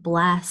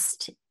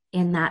blessed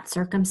in that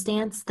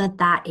circumstance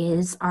that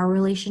is our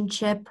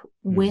relationship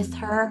with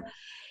her,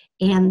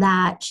 and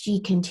that she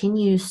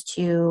continues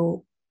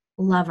to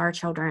love our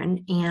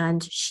children,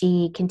 and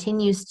she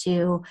continues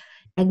to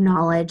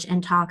acknowledge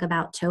and talk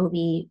about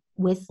Toby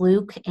with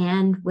Luke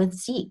and with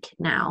Zeke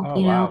now.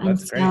 Oh, wow,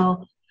 that's great.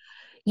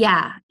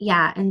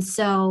 Yeah. And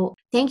so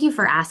thank you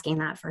for asking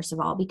that, first of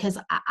all, because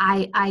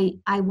I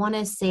want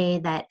to say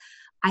that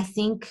I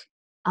think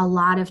a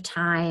lot of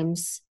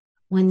times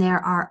when there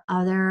are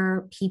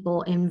other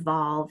people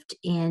involved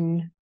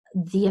in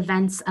the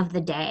events of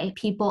the day,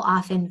 people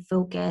often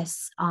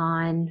focus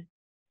on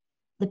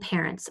the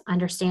parents,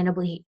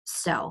 understandably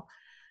so,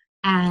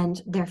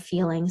 and their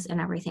feelings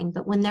and everything.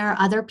 But when there are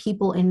other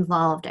people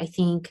involved, I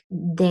think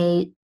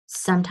they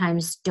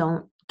sometimes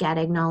don't get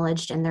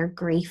acknowledged and their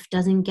grief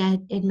doesn't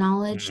get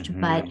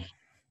acknowledged. But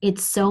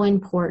it's so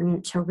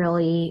important to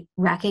really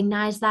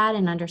recognize that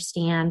and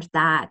understand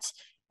that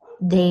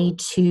they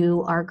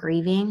too are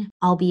grieving,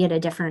 albeit a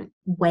different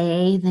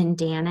way than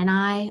Dan and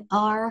I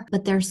are,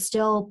 but there's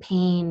still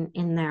pain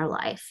in their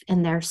life,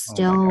 and there's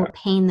still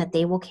pain that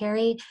they will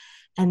carry,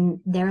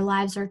 and their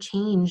lives are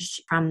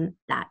changed from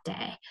that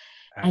day.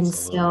 Absolutely. And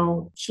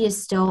so she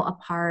is still a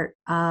part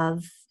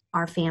of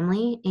our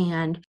family,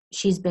 and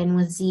she's been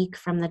with Zeke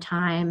from the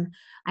time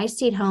I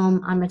stayed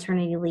home on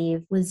maternity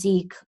leave with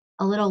Zeke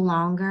a little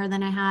longer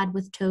than I had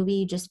with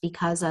Toby, just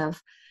because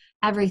of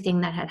everything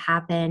that had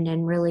happened.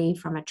 And really,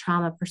 from a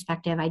trauma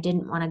perspective, I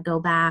didn't want to go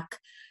back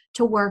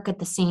to work at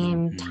the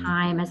same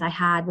time as I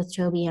had with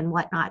Toby and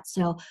whatnot.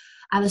 So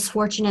I was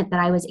fortunate that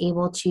I was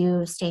able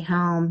to stay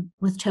home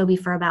with Toby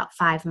for about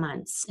 5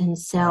 months. And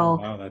so,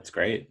 wow, that's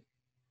great.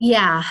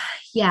 Yeah,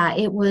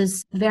 it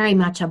was very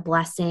much a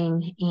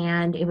blessing,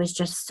 and it was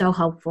just so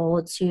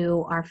helpful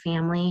to our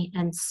family.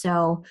 And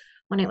so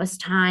when it was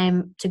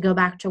time to go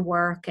back to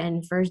work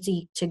and for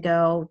Zeke to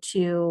go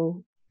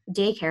to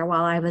daycare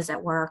while I was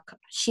at work,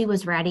 she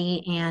was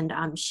ready, and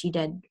she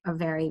did a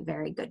very,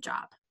 very good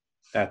job.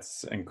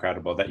 That's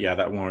incredible.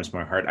 That warms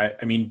my heart.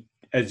 I mean,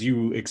 as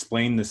you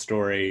explained the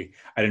story,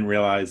 I didn't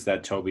realize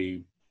that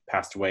Toby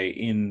passed away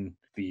in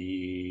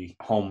the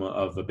home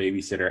of a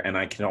babysitter, and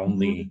I can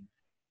only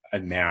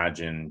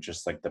imagine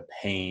just like the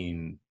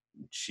pain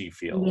she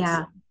feels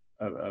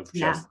of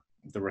just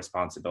the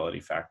responsibility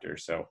factor.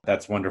 So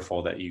that's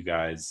wonderful that you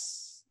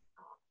guys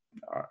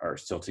are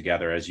still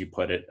together, as you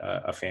put it,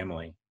 a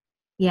family.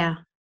 Yeah,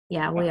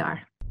 we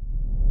are.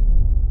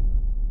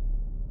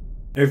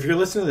 If you're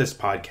listening to this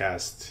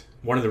podcast,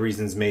 one of the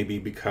reasons may be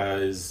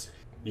because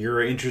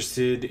you're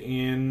interested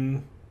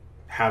in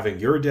having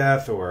your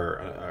death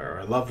or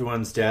a loved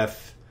one's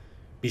death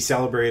be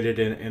celebrated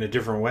in a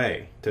different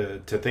way, to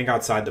think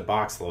outside the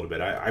box a little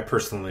bit. I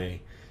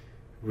personally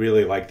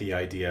really like the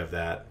idea of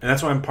that. And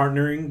that's why I'm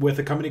partnering with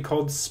a company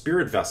called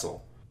Spirit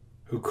Vessel,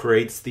 who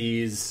creates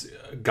these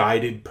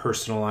guided,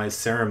 personalized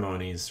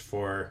ceremonies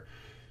for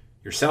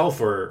yourself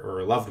or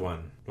a loved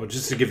one. Well,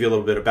 just to give you a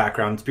little bit of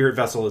background, Spirit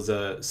Vessel is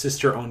a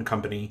sister-owned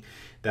company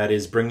that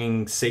is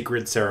bringing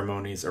sacred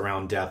ceremonies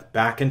around death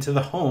back into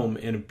the home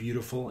in a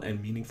beautiful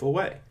and meaningful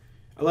way.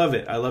 I love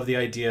it. I love the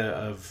idea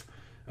of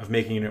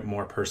making it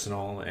more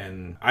personal.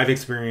 And I've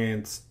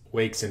experienced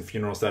wakes and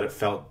funerals that it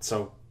felt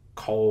so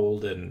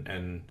cold,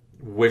 and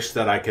wish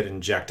that I could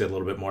inject a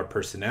little bit more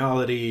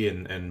personality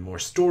and more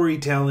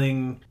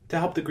storytelling to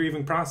help the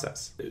grieving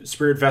process.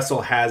 Spirit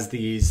Vessel has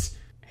these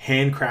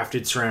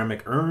handcrafted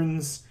ceramic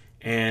urns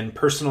and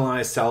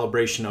personalized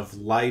celebration of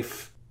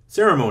life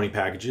ceremony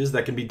packages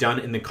that can be done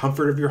in the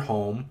comfort of your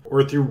home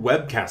or through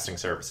webcasting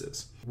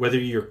services. Whether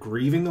you're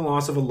grieving the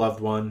loss of a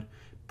loved one,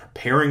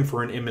 preparing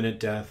for an imminent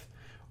death,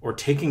 or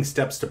taking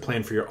steps to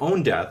plan for your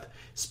own death,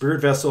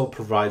 Spirit Vessel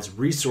provides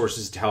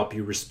resources to help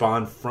you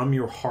respond from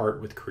your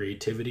heart with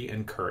creativity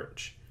and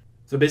courage.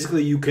 So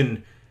basically, you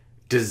can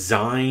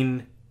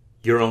design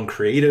your own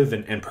creative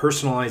and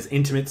personalized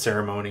intimate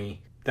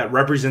ceremony that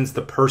represents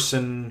the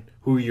person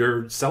who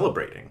you're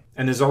celebrating.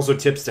 And there's also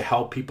tips to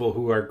help people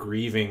who are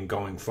grieving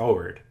going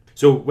forward.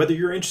 So whether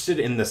you're interested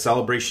in the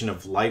celebration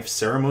of life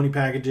ceremony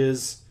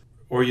packages,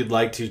 or you'd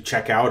like to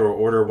check out or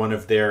order one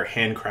of their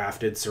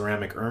handcrafted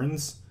ceramic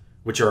urns,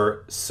 which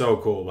are so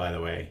cool, by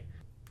the way,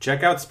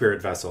 check out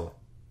Spirit Vessel.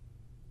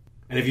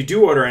 And if you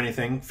do order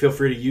anything, feel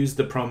free to use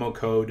the promo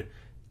code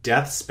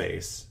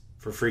DEATHSPACE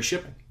for free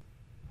shipping.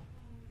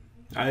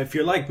 If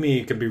you're like me,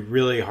 it can be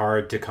really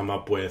hard to come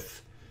up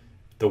with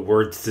the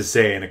words to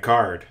say in a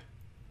card.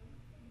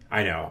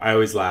 I know, I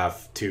always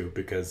laugh too,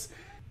 because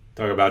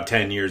talk about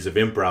 10 years of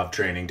improv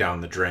training down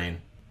the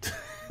drain.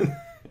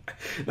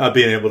 Not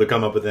being able to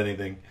come up with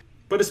anything.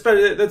 But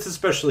that's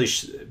especially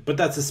so.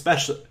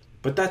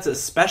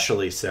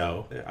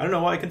 I don't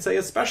know why I can say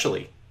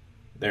especially.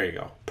 There you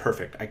go.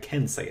 Perfect. I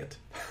can say it.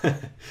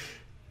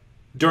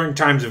 During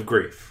times of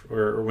grief,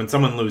 or when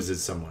someone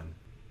loses someone.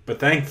 But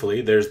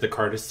thankfully, there's the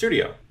Cardist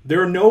Studio.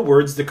 There are no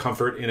words to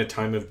comfort in a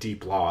time of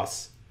deep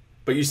loss,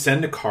 but you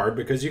send a card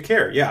because you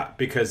care. Yeah,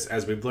 because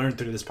as we've learned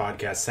through this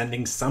podcast,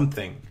 sending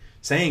something,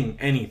 saying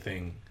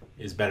anything,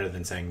 is better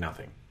than saying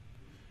nothing.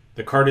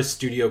 The Cardist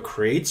Studio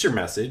creates your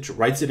message,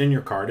 writes it in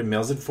your card, and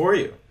mails it for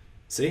you.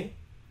 See?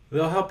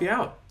 They'll help you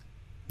out.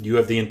 You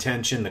have the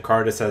intention, the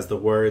Cardist has the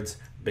words,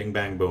 bing,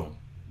 bang, boom.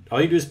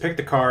 All you do is pick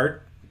the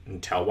card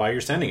and tell why you're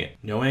sending it.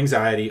 No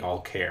anxiety,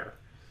 all care.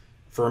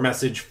 For a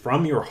message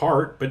from your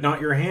heart, but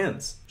not your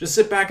hands. Just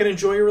sit back and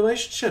enjoy your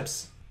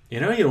relationships. You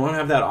know, you don't want to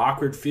have that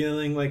awkward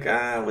feeling like,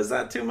 was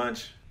that too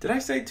much? Did I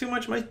say too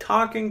much? Am I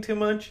talking too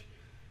much?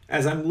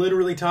 As I'm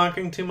literally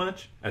talking too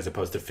much? As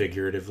opposed to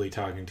figuratively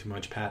talking too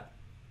much, Pat.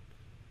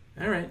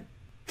 All right.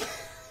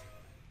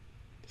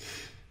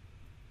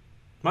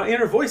 My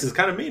inner voice is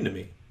kind of mean to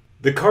me.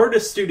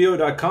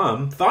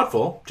 TheCardistStudio.com,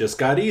 thoughtful, just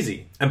got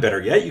easy. And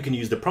better yet, you can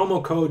use the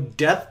promo code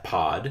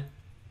DEATHPOD,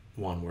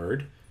 one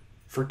word,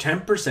 for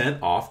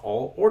 10% off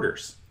all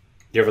orders.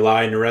 You ever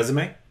lie in your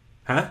resume?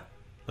 Huh?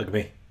 Look at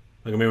me.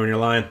 Look at me when you're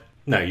lying.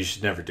 No, you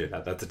should never do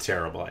that. That's a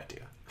terrible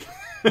idea.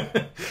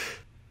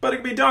 But it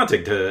can be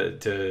daunting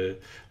to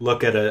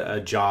look at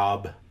a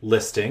job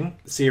listing,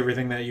 see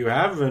everything that you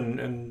have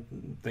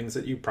and things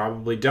that you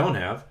probably don't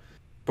have.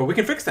 But we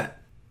can fix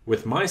that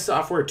with My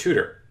Software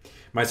Tutor.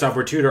 My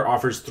Software Tutor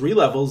offers 3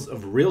 levels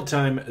of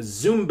real-time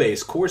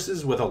Zoom-based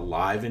courses with a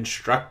live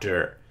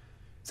instructor.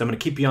 So I'm going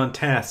to keep you on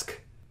task.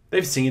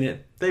 They've seen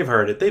it. They've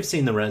heard it. They've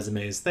seen the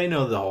resumes. They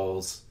know the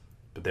holes.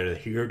 But they're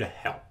here to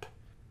help.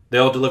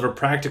 They'll deliver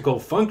practical,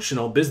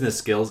 functional business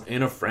skills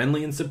in a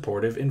friendly and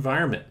supportive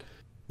environment.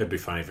 It'd be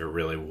funny if it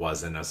really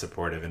wasn't a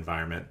supportive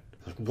environment.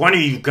 Like, when are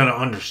you going to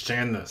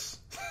understand this?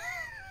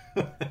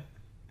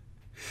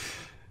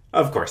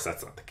 Of course,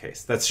 that's not the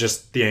case. That's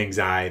just the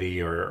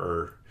anxiety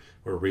or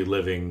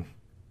reliving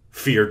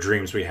fear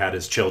dreams we had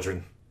as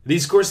children.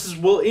 These courses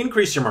will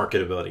increase your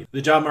marketability.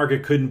 The job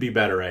market couldn't be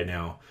better right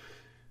now.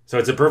 So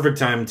it's a perfect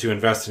time to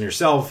invest in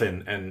yourself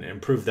and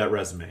improve that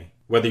resume.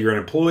 Whether you're an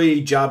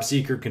employee, job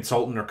seeker,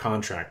 consultant, or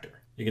contractor.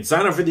 You can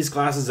sign up for these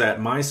classes at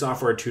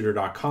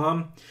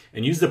mysoftwaretutor.com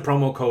and use the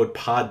promo code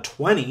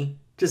POD20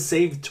 to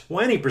save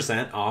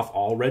 20% off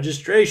all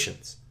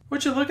registrations.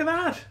 Would you look at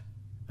that?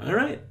 All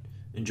right.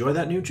 Enjoy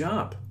that new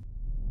job.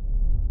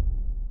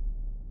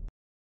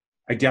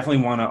 I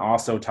definitely want to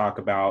also talk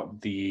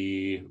about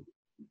the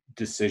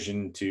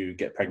decision to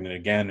get pregnant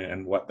again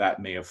and what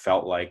that may have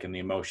felt like and the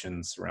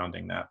emotions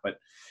surrounding that. But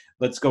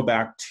let's go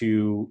back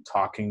to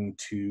talking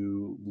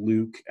to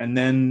Luke and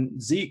then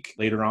Zeke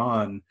later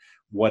on,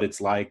 what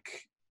it's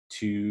like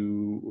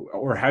to,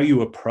 or how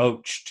you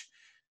approached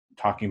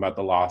talking about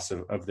the loss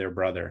of their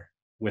brother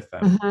with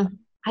them. Mm-hmm.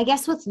 I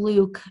guess with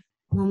Luke,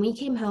 when we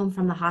came home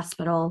from the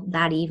hospital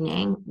that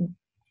evening,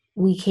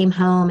 we came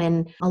home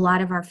and a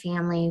lot of our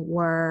family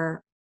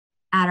were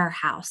at our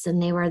house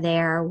and they were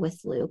there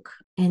with Luke.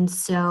 And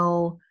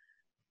so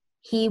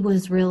he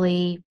was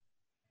really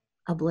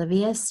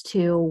oblivious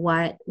to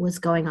what was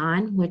going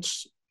on,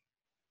 which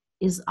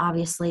is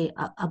obviously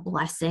a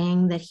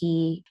blessing that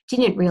he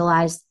didn't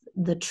realize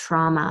the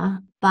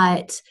trauma.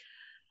 But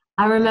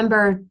I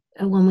remember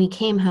when we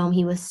came home,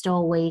 he was still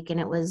awake and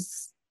it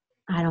was,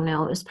 I don't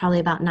know, it was probably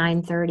about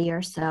 9:30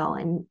 or so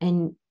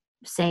and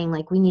saying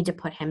like, we need to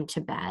put him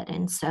to bed.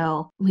 And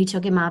so we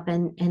took him up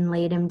and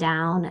laid him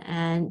down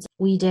and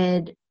we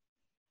did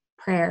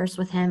prayers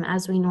with him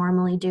as we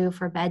normally do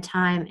for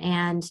bedtime.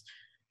 And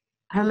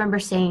I remember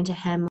saying to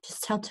him,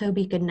 just tell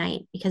Toby good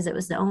night, because it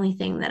was the only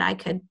thing that I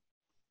could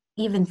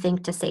even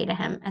think to say to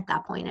him at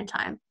that point in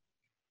time.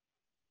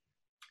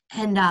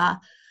 And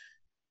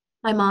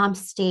my mom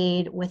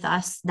stayed with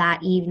us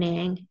that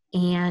evening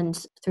and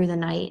through the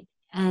night.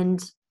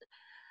 And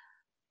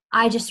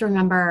I just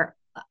remember,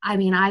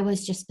 I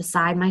was just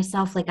beside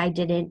myself. Like I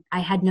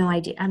had no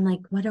idea. I'm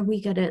like,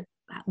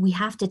 we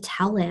have to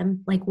tell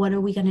him. Like, what are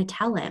we going to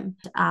tell him?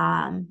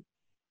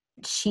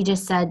 She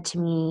just said to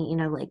me,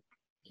 like,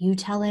 you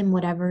tell him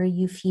whatever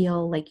you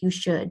feel like you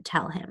should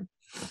tell him.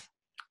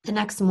 The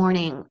next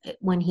morning,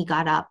 when he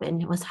got up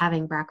and was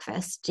having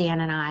breakfast, Dan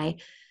and I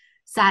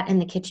sat in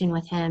the kitchen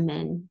with him.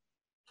 And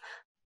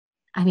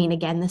I mean,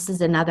 again, this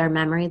is another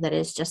memory that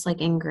is just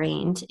like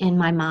ingrained in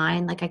my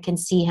mind. Like I can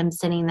see him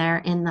sitting there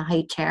in the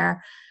high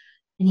chair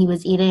and he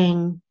was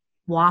eating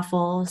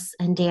waffles,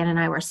 and Dan and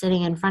I were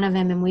sitting in front of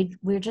him, and we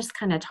were just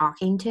kind of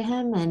talking to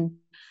him. And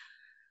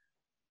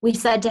we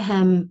said to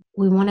him,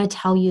 we want to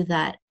tell you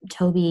that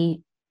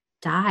Toby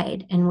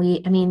died. And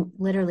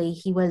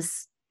literally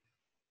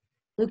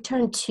Luke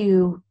turned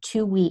 2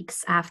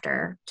 weeks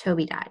after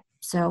Toby died.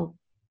 So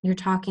you're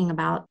talking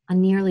about a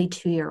nearly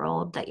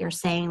 2-year-old that you're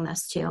saying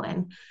this to.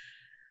 And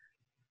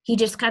he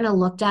just kind of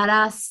looked at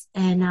us,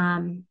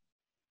 and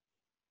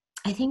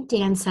I think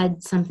Dan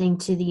said something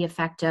to the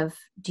effect of,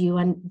 do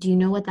you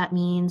know what that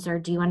means? Or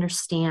do you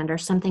understand? Or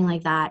something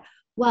like that.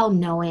 Well,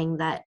 knowing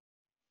that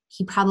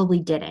he probably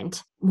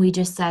didn't. We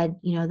just said,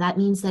 that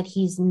means that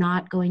he's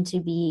not going to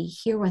be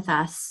here with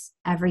us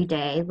every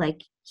day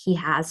like he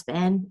has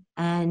been.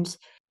 And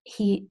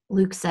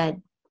Luke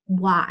said,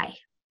 why?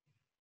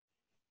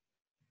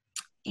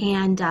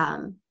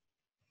 And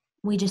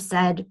we just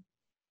said,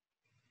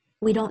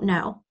 we don't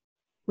know.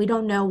 We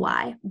don't know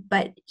why,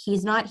 but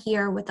he's not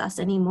here with us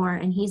anymore,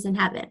 and he's in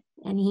heaven,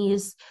 and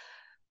he's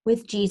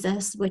with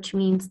Jesus, which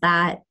means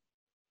that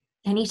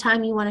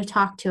anytime you want to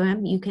talk to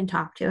him, you can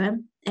talk to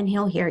him and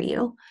he'll hear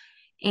you.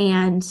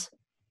 And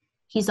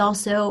he's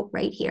also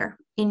right here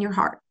in your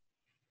heart.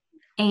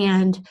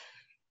 And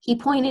he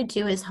pointed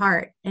to his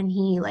heart, and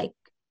he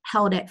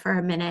held it for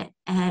a minute,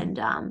 and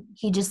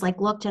he just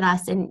looked at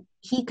us, and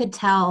he could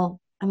tell,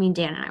 Dan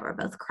and I were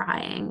both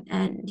crying,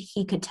 and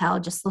he could tell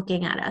just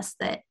looking at us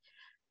that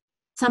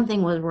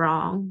something was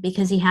wrong,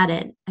 because we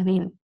hadn't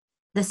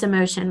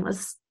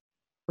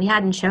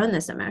shown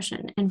this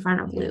emotion in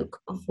front of Luke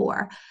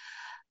before.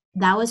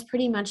 That was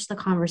pretty much the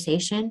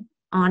conversation,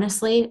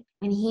 honestly.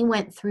 And he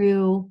went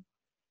through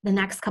the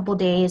next couple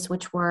days,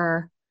 which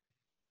were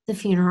the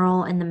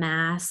funeral and the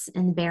mass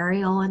and the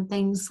burial and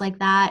things like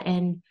that.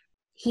 And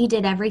he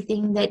did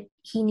everything that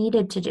he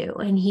needed to do,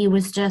 and he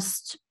was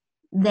just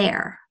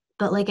there.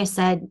 But like I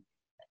said,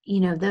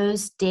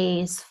 those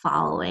days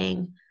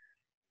following,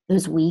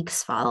 those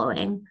weeks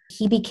following,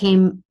 he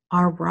became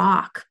our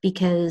rock,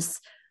 because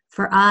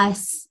for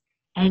us,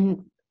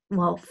 and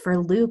for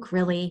Luke,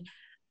 really,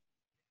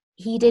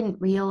 he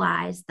didn't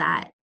realize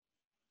that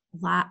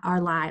our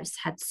lives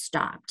had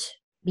stopped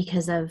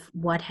because of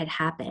what had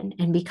happened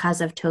and because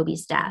of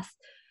Toby's death.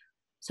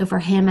 So for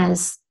him,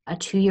 as a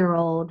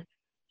 2-year-old,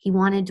 he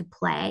wanted to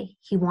play.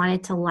 He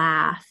wanted to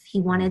laugh.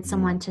 He wanted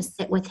someone to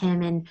sit with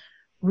him and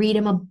read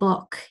him a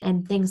book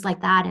and things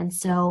like that. And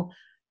so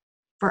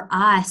for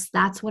us,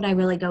 that's what I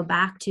really go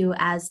back to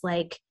as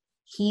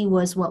he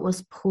was what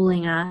was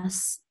pulling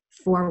us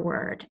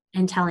forward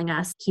and telling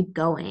us keep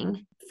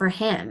going for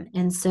him.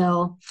 And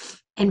so,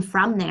 and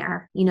from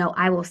there,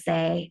 I will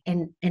say,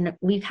 and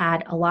we've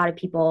had a lot of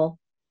people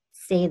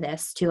say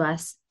this to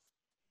us,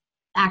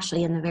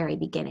 actually in the very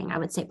beginning, I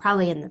would say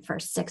probably in the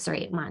first 6 or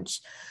 8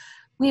 months,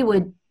 we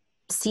would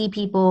see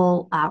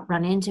people,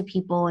 run into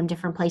people in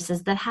different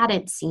places that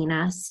hadn't seen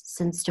us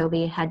since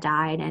Toby had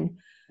died. And,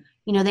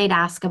 they'd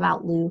ask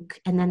about Luke,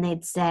 and then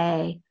they'd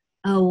say,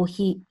 oh,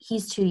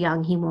 he's too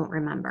young. He won't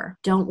remember.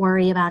 Don't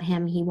worry about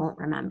him. He won't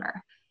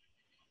remember.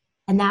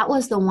 And that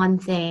was the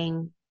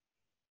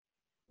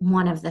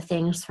one of the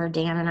things for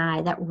Dan and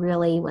I that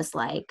really was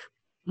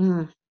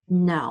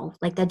no,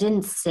 that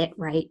didn't sit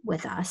right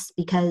with us,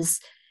 because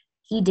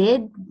he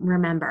did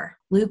remember.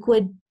 Luke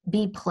would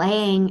be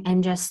playing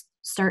and just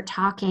start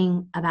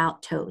talking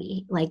about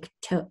Toby.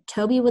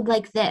 Toby would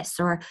like this,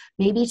 or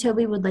maybe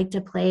Toby would like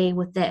to play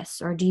with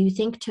this, or do you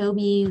think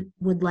Toby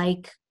would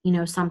like,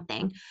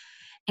 something?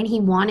 And he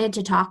wanted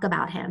to talk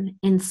about him.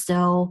 And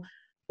so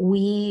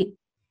we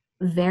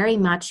very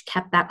much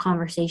kept that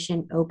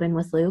conversation open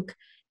with Luke,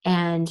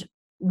 and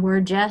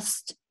we're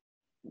just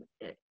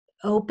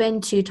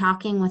open to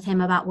talking with him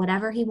about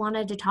whatever he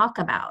wanted to talk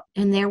about.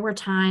 And there were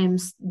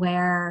times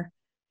where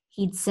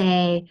he'd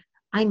say,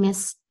 I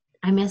miss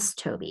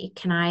Toby.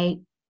 Can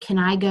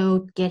I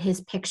go get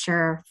his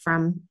picture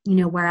from,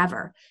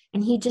 wherever?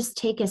 And he'd just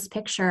take his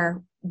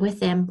picture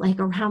with him,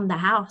 around the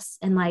house,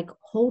 and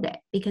hold it,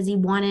 because he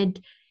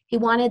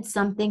wanted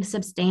something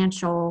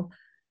substantial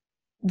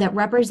that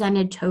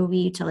represented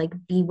Toby to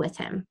be with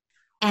him.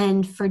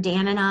 And for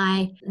Dan and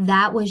I,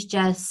 that was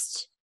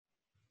just,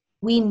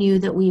 we knew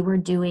that we were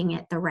doing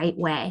it the right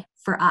way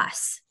for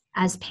us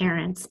as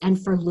parents,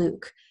 and for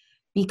Luke,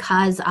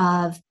 because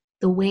of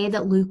the way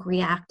that Luke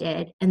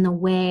reacted and the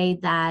way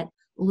that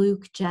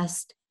Luke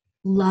just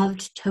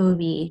loved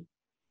Toby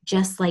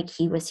just like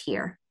he was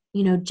here,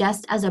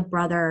 just as a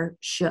brother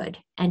should,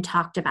 and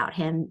talked about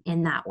him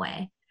in that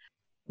way.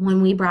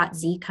 When we brought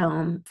Zeke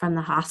home from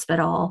the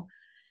hospital,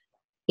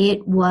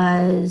 it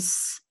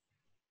was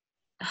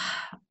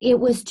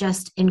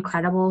just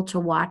incredible to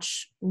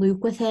watch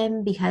Luke with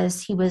him,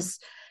 because he was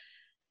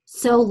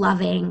so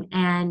loving,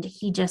 and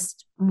he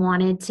just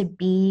wanted to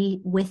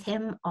be with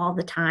him all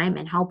the time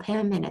and help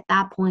him. And at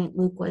that point,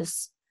 Luke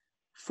was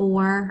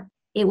 4.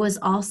 It was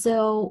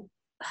also,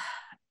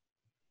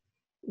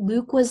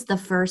 Luke was the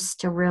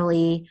first to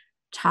really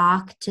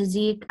talk to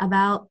Zeke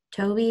about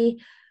Toby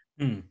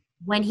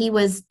when he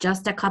was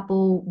just a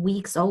couple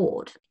weeks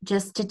old,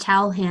 just to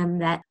tell him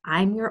that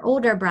I'm your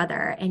older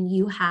brother and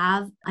you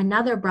have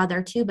another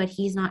brother too, but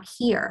he's not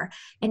here.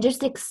 And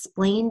just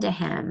explain to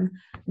him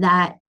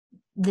that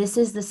this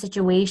is the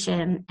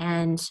situation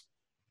and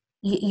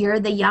you're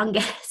the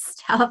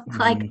youngest of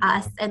like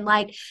us. And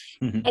like,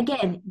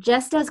 again,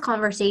 just as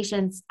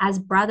conversations as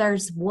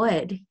brothers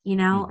would, you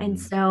know? And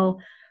so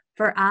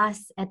for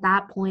us at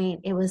that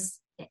point, it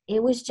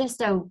was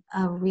just a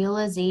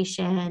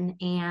realization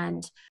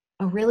and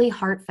a really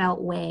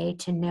heartfelt way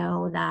to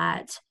know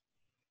that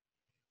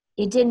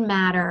it didn't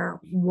matter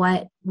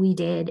what we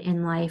did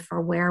in life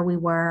or where we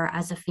were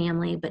as a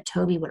family, but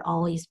Toby would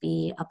always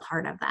be a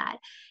part of that.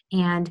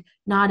 And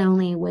not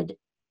only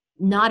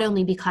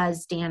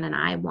because Dan and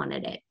I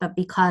wanted it, but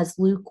because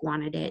Luke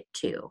wanted it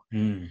too.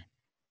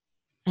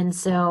 And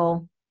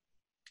so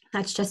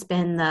that's just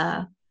been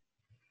the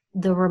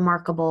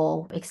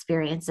remarkable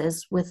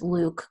experiences with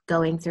Luke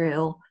going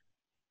through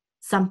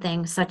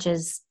something such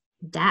as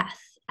death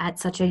at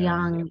such a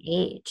young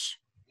age.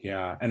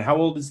 Yeah. And how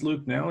old is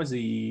Luke now? Is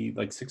he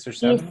like 6 or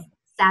 7? He's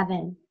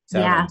 7.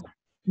 7. Yeah.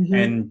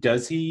 And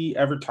does he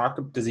ever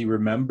does he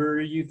remember,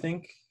 you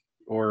think?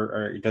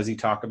 Or does he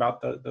talk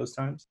about those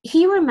times?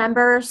 He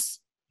remembers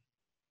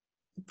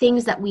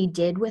things that we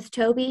did with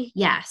Toby.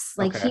 Yes.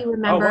 Like he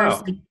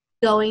remembers like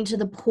going to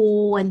the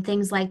pool and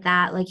things like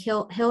that. Like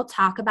he'll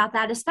talk about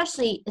that,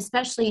 especially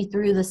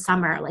through the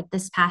summer, like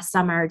this past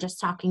summer, just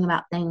talking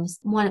about things.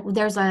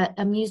 There's a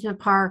amusement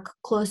park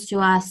close to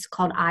us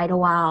called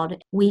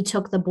Idlewild. We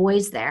took the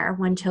boys there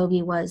when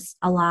Toby was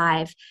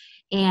alive,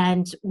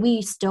 and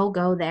we still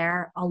go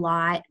there a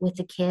lot with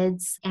the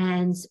kids.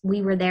 And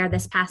we were there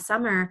this past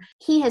summer.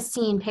 He has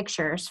seen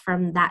pictures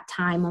from that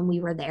time when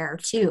we were there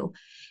too,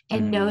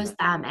 and knows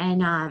them.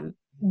 And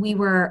we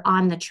were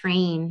on the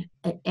train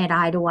at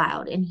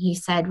Idlewild, and he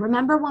said,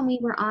 remember when we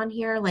were on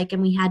here, like,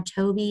 and we had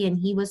Toby and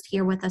he was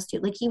here with us too.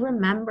 Like he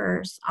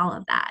remembers all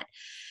of that.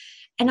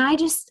 And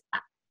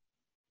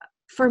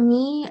for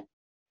me,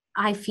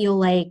 I feel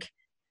like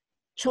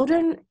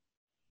children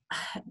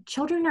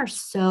are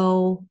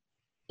so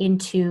in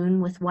tune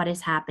with what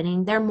is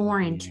happening. They're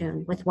more in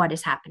tune with what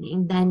is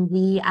happening than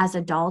we as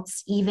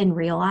adults even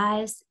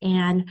realize.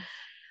 And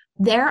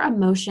their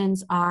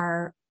emotions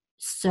are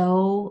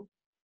so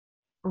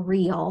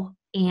real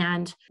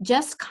and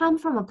just come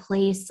from a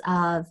place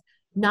of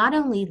not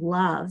only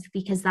love,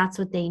 because that's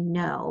what they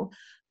know,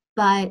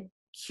 but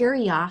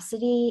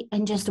curiosity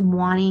and just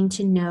wanting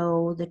to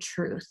know the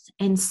truth.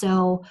 And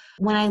so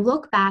when I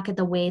look back at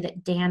the way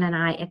that Dan and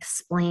I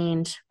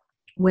explained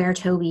where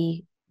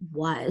Toby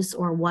was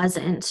or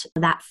wasn't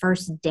that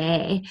first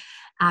day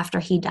after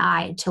he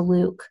died to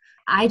Luke,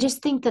 I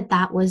just think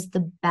that was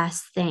the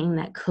best thing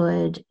that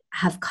could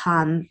have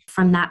come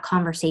from that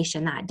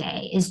conversation that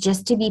day, is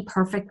just to be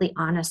perfectly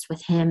honest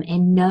with him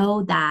and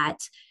know that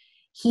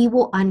he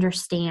will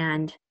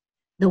understand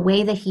the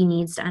way that he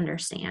needs to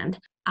understand.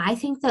 I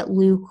think that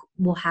Luke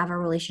will have a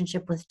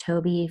relationship with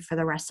Toby for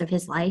the rest of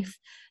his life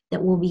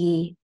that will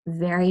be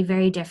very,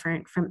 very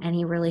different from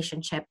any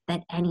relationship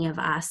that any of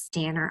us,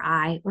 Dan or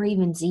I, or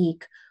even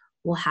Zeke,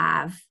 will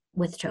have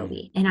with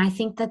Toby. And I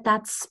think that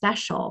that's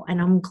special.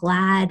 And I'm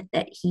glad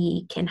that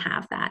he can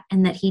have that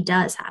and that he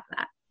does have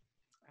that.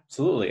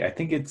 Absolutely. I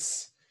think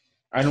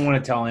I don't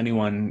want to tell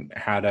anyone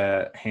how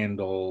to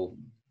handle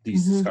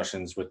these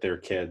discussions with their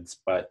kids,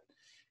 but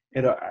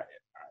I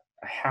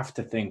have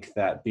to think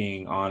that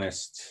being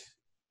honest,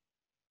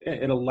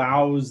 it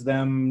allows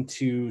them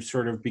to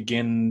sort of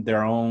begin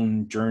their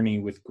own journey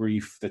with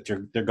grief that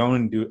they're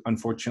going to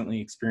unfortunately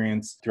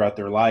experience throughout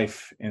their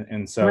life.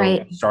 And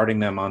so starting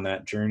them on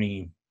that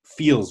journey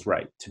feels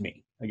right to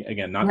me.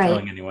 Again, not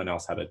telling anyone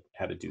else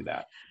how to do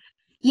that.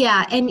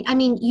 Yeah. And I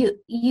mean,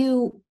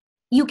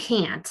 you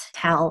can't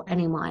tell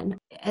anyone,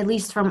 at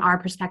least from our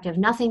perspective.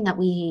 Nothing that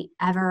we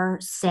ever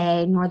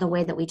say, nor the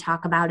way that we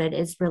talk about it,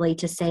 is really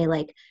to say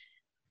like,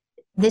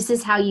 this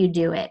is how you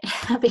do it.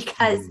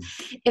 Because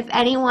if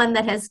anyone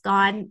that has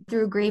gone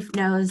through grief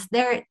knows,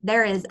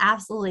 there is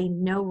absolutely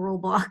no rule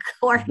book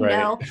or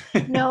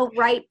no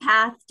right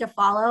path to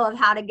follow of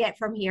how to get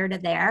from here to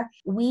there.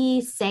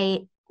 We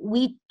say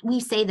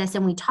this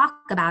and we talk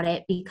about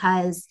it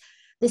because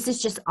this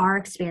is just our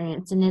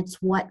experience and it's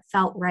what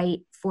felt right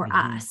for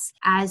us.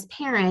 As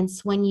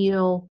parents, when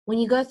you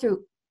go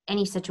through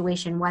any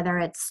situation, whether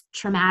it's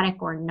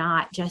traumatic or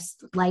not,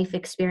 just life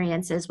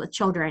experiences with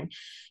children,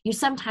 you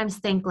sometimes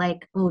think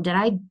like, oh, did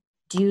I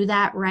do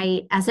that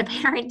right? As a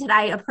parent, did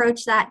I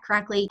approach that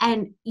correctly?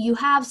 And you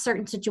have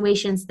certain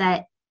situations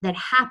that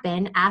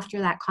happen after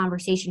that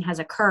conversation has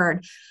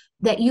occurred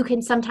that you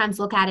can sometimes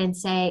look at and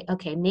say,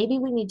 okay, maybe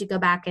we need to go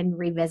back and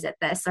revisit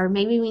this, or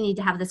maybe we need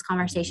to have this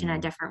conversation a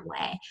different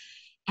way.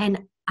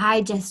 And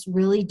I just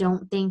really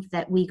don't think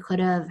that we could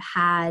have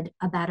had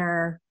a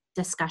better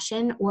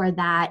discussion, or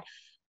that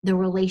the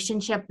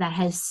relationship that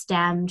has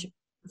stemmed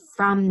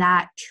from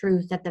that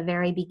truth at the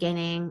very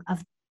beginning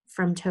of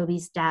from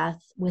Toby's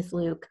death with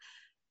Luke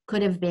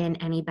could have been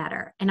any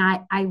better. And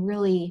I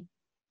really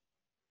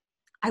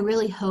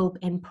hope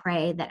and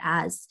pray that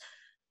as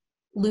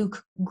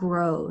Luke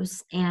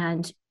grows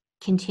and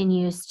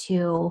continues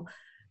to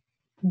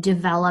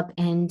develop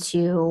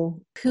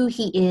into who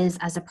he is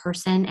as a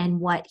person and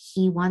what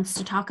he wants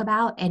to talk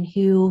about and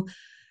who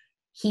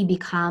he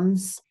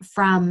becomes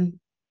from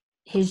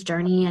his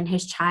journey and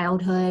his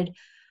childhood,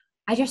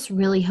 I just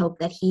really hope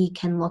that he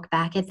can look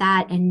back at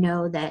that and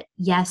know that,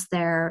 yes,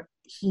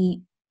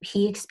 he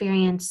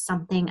experienced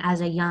something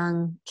as a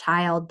young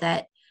child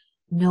that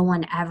no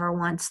one ever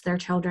wants their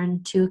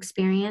children to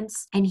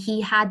experience. And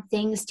he had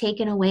things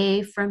taken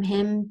away from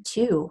him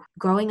too.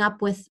 Growing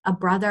up with a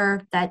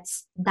brother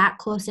that's that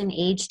close in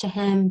age to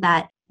him,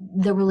 that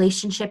the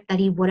relationship that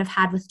he would have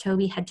had with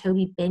Toby had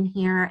Toby been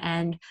here,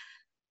 and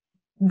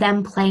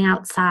them playing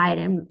outside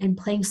and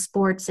playing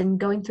sports and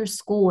going through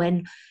school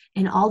and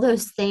all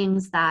those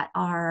things that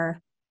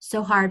are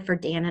so hard for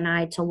Dan and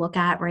I to look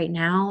at right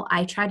now.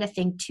 I try to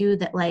think too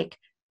that like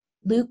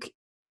Luke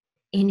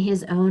in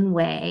his own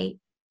way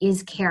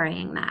is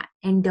carrying that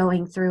and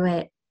going through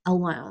it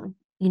alone,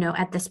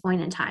 at this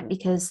point in time,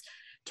 because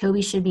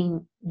Toby should be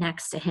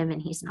next to him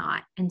and he's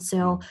not. And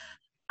so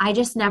I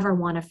just never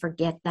want to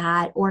forget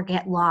that or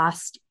get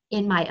lost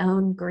in my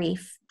own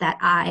grief that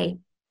I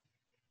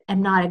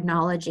am not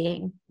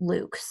acknowledging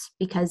Luke's,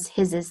 because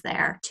his is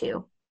there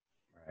too.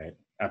 Right.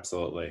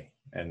 Absolutely.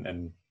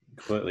 And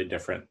completely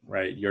different,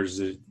 right? Yours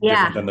is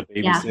different than the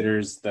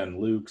babysitter's, than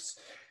Luke's.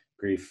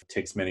 Grief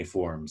takes many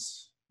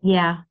forms.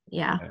 Yeah.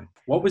 And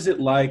what was it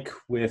like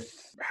with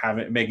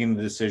making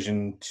the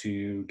decision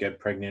to get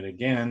pregnant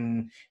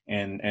again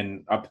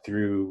and up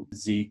through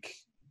Zeke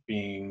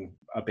being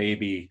a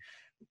baby?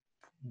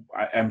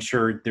 I'm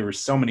sure there were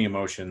so many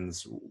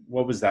emotions.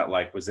 What was that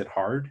like? Was it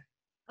hard?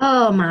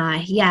 Oh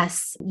my,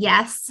 yes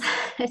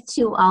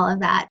to all of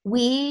that.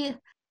 We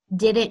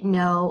didn't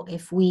know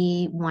if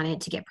we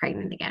wanted to get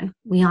pregnant again.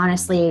 We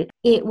honestly,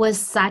 it was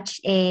such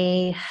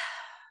a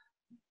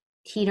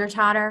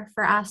teeter-totter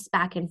for us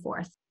back and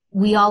forth.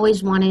 We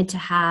always wanted to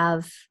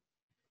have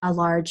a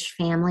large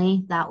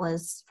family. That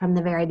was from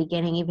the very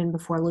beginning, even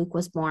before Luke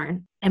was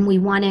born. And we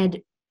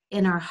wanted,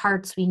 in our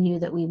hearts, we knew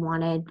that we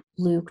wanted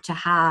Luke to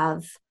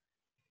have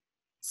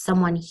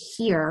someone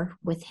here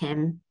with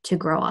him to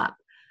grow up.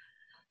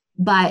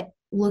 But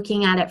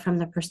looking at it from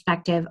the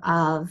perspective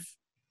of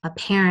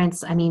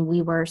parents, I mean,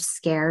 we were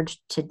scared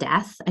to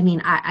death. I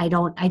mean, I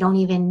don't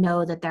even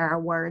know that there are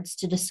words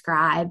to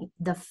describe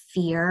the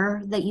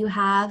fear that you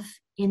have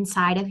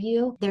inside of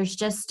you. There's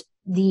just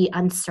the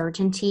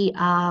uncertainty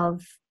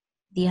of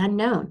the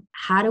unknown.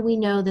 How do we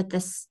know that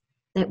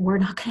we're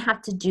not going to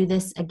have to do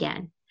this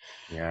again?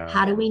 Yeah.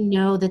 How do we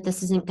know that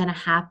this isn't going to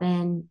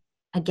happen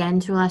again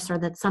to us, or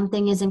that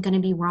something isn't going to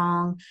be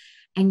wrong?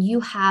 And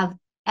you have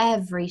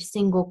every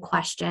single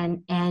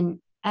question and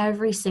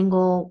every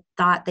single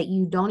thought that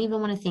you don't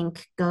even want to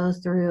think go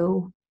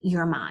through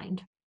your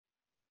mind.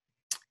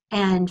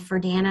 And for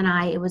Dan and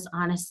I, it was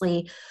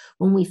honestly,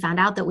 when we found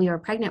out that we were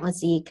pregnant with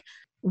Zeke,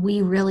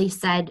 we really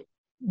said,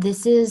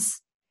 this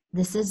is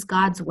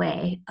God's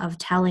way of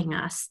telling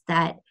us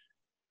that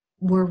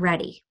we're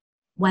ready.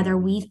 Whether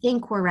we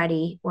think we're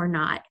ready or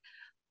not,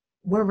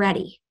 we're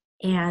ready.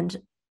 And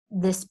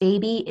this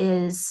baby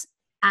is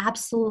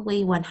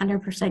absolutely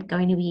 100%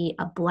 going to be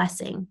a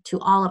blessing to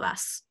all of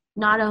us,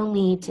 not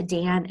only to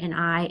Dan and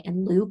I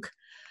and Luke,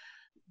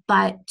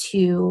 but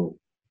to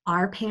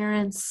our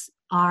parents,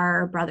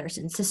 our brothers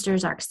and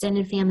sisters, our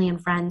extended family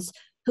and friends,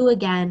 who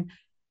again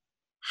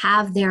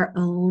have their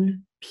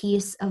own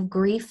piece of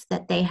grief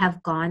that they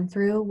have gone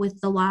through with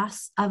the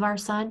loss of our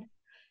son,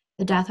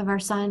 the death of our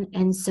son.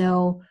 And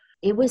so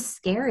it was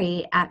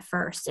scary at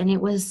first, and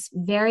it was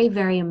very,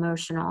 very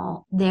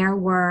emotional. There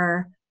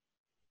were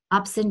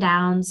ups and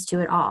downs to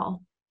it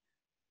all.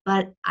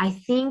 But I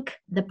think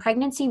the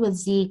pregnancy with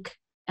Zeke,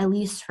 at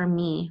least for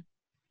me,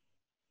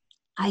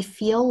 I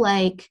feel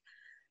like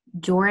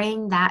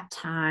during that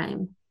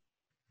time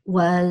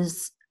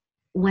was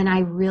when I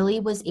really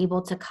was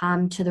able to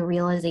come to the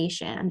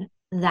realization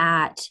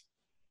that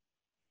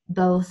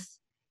both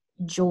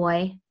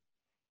joy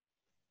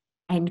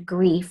and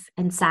grief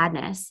and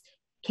sadness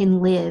can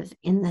live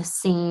in the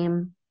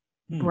same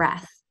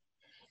breath.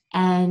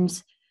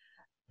 And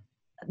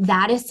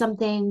that is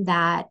something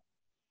that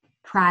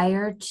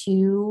prior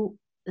to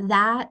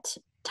that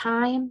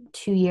time,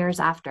 2 years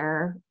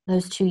after,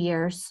 those 2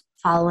 years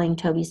following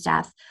Toby's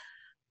death,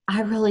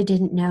 I really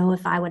didn't know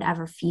if I would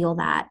ever feel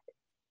that,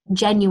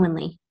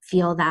 genuinely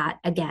feel that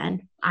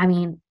again. I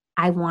mean,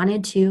 I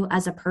wanted to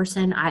as a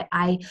person.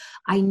 I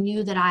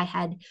knew that I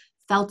had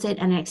felt it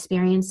and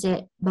experienced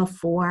it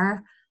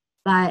before,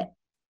 but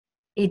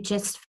it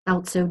just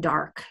felt so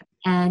dark.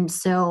 And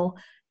so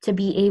to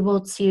be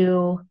able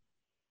to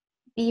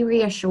be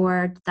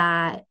reassured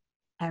that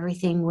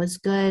everything was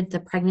good. The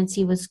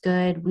pregnancy was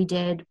good. We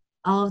did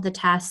all of the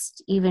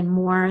tests, even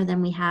more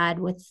than we had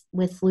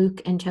with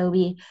Luke and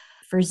Toby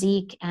for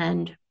Zeke,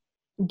 and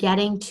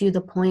getting to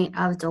the point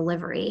of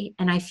delivery.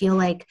 And I feel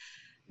like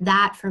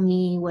that for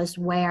me was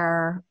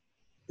where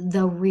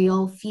the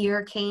real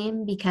fear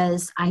came,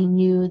 because I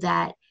knew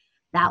that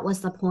that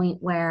was the point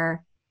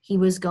where he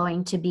was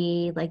going to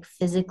be like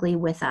physically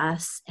with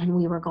us and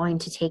we were going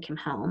to take him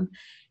home.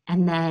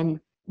 And then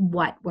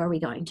what were we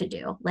going to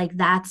do? Like,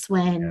 that's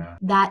when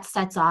that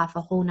sets off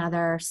a whole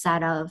nother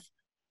set of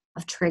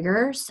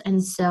triggers.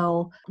 And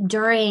so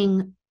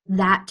during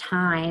that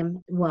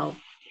time, well,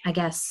 I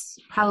guess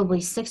probably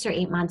 6 or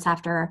 8 months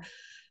after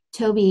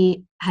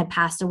Toby had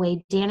passed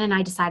away, Dan and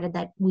I decided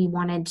that we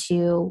wanted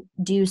to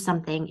do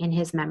something in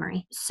his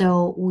memory.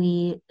 So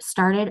we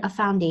started a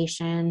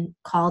foundation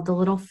called The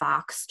Little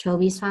Fox,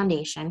 Toby's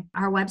Foundation.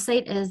 Our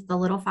website is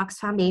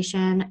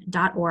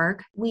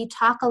thelittlefoxfoundation.org. We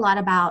talk a lot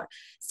about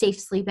safe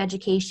sleep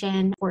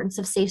education, importance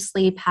of safe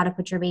sleep, how to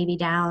put your baby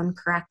down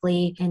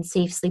correctly in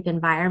safe sleep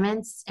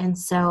environments. And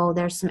so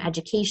there's some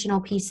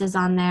educational pieces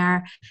on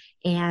there.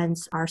 And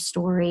our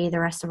story,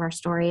 the rest of our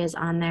story is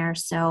on there.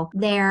 So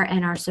there,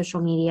 and our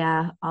social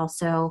media,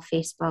 also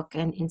Facebook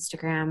and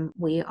Instagram,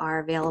 we are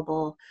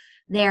available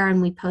there,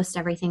 and we post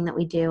everything that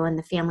we do and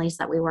the families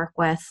that we work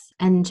with,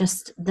 and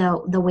just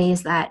the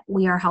ways that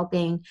we are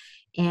helping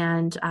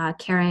and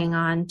carrying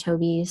on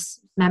Toby's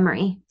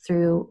memory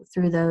through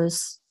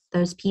those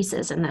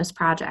pieces and those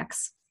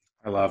projects.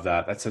 I love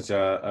that. That's such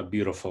a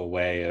beautiful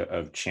way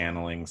of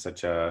channeling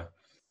such a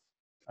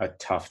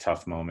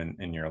tough moment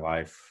in your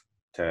life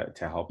to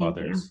help Thank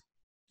others.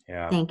 You.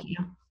 Yeah. Thank you.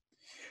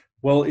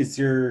 Well, is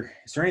there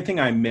anything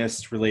I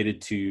missed related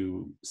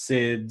to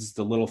SIDS,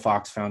 the Little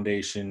Fox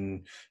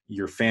Foundation,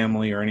 your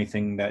family, or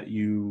anything that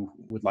you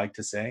would like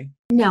to say?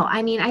 No,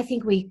 I mean, I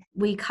think we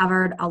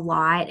covered a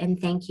lot, and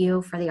thank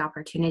you for the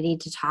opportunity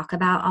to talk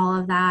about all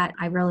of that.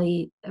 I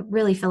really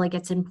feel like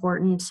it's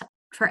important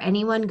for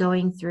anyone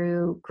going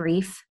through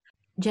grief.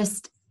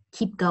 Just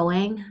keep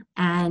going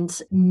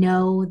and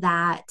know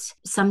that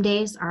some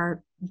days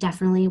are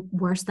definitely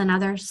worse than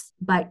others,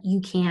 but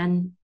you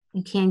can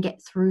get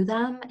through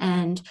them,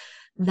 and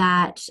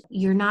that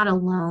you're not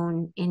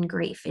alone in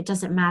grief. It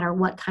doesn't matter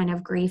what kind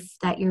of grief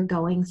that you're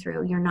going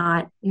through. You're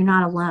not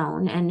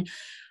alone. And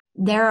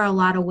there are a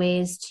lot of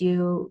ways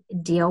to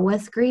deal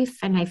with grief,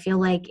 and I feel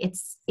like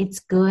it's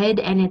good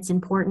and it's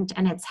important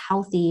and it's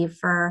healthy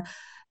for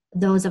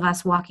those of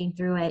us walking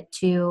through it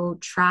to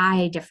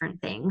try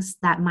different things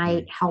that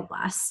might help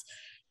us.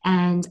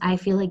 And I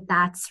feel like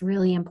that's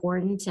really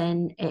important.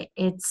 And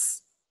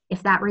it's,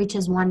 if that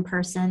reaches one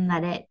person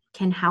that it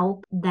can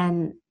help,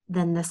 then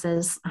this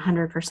is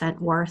 100%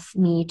 worth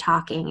me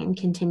talking and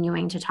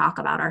continuing to talk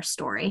about our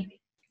story.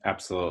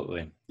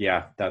 Absolutely.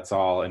 Yeah, that's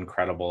all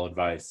incredible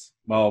advice.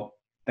 Well,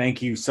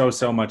 thank you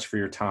so much for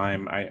your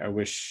time. I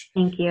wish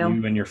thank you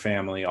and your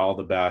family all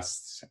the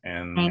best.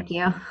 And thank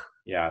you.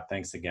 Yeah,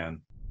 thanks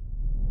again.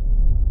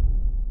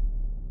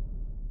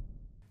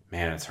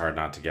 Man, it's hard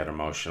not to get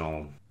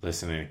emotional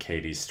listening to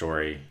Katie's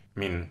story. I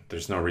mean,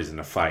 there's no reason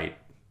to fight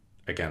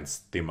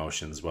against the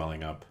emotions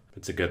welling up.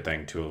 It's a good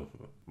thing to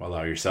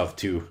allow yourself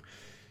to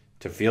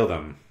feel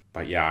them.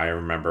 But yeah, I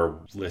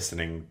remember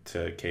listening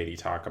to Katie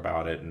talk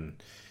about it,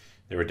 and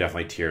there were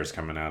definitely tears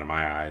coming out of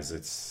my eyes.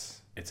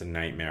 It's a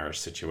nightmarish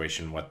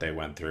situation what they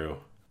went through.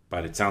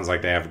 But it sounds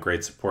like they have a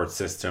great support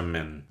system,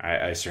 and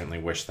I certainly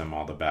wish them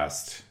all the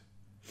best.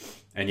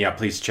 And yeah,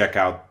 please check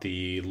out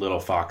the Little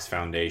Fox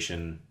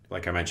Foundation.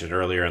 Like I mentioned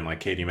earlier, and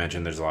like Katie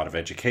mentioned, there's a lot of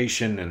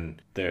education,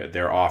 and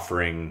they're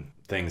offering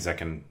things that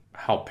can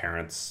help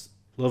parents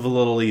live a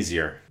little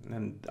easier.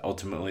 And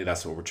ultimately,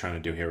 that's what we're trying to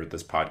do here with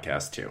this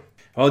podcast too.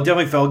 Well, it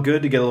definitely felt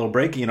good to get a little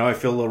break. You know, I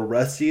feel a little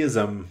rusty as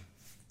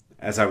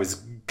I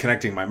was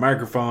connecting my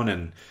microphone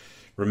and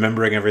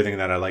remembering everything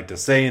that I like to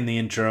say in the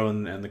intro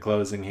and the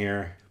closing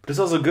here. But it's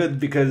also good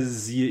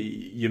because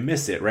you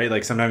miss it, right?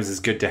 Like sometimes it's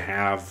good to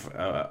have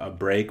a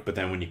break, but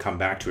then when you come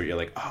back to it, you're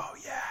like, oh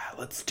yeah,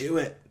 let's do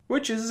it.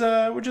 Which is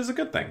a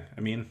good thing.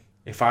 I mean,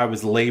 if I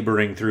was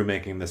laboring through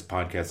making this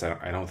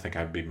podcast, I don't think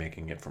I'd be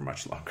making it for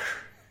much longer.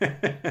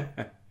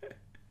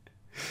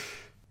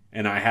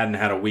 And I hadn't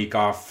had a week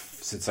off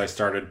since I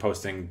started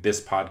posting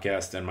this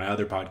podcast and my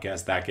other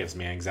podcast. That gives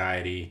me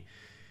anxiety,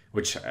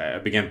 which I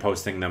began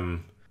posting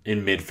them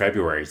in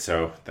mid-February.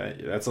 So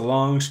that's a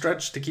long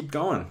stretch to keep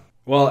going.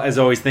 Well, as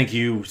always, thank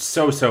you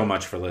so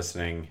much for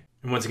listening.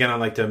 And once again, I'd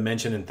like to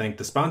mention and thank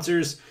the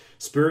sponsors.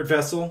 Spirit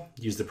Vessel,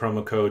 use the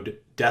promo code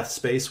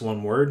DEATHSPACE,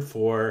 one word,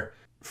 for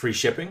free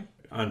shipping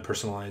on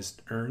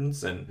personalized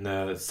urns and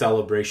the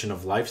Celebration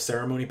of Life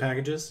ceremony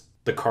packages.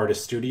 The Cardis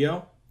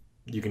Studio,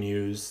 you can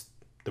use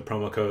the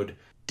promo code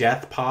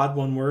DEATHPOD,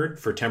 one word,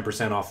 for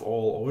 10% off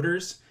all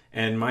orders.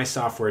 And My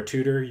Software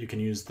Tutor, you can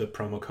use the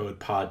promo code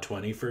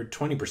POD20 for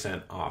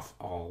 20% off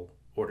all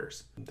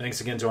orders. Thanks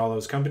again to all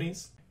those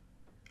companies.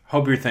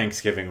 Hope your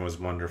Thanksgiving was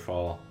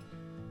wonderful.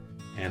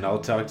 And I'll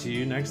talk to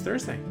you next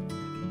Thursday.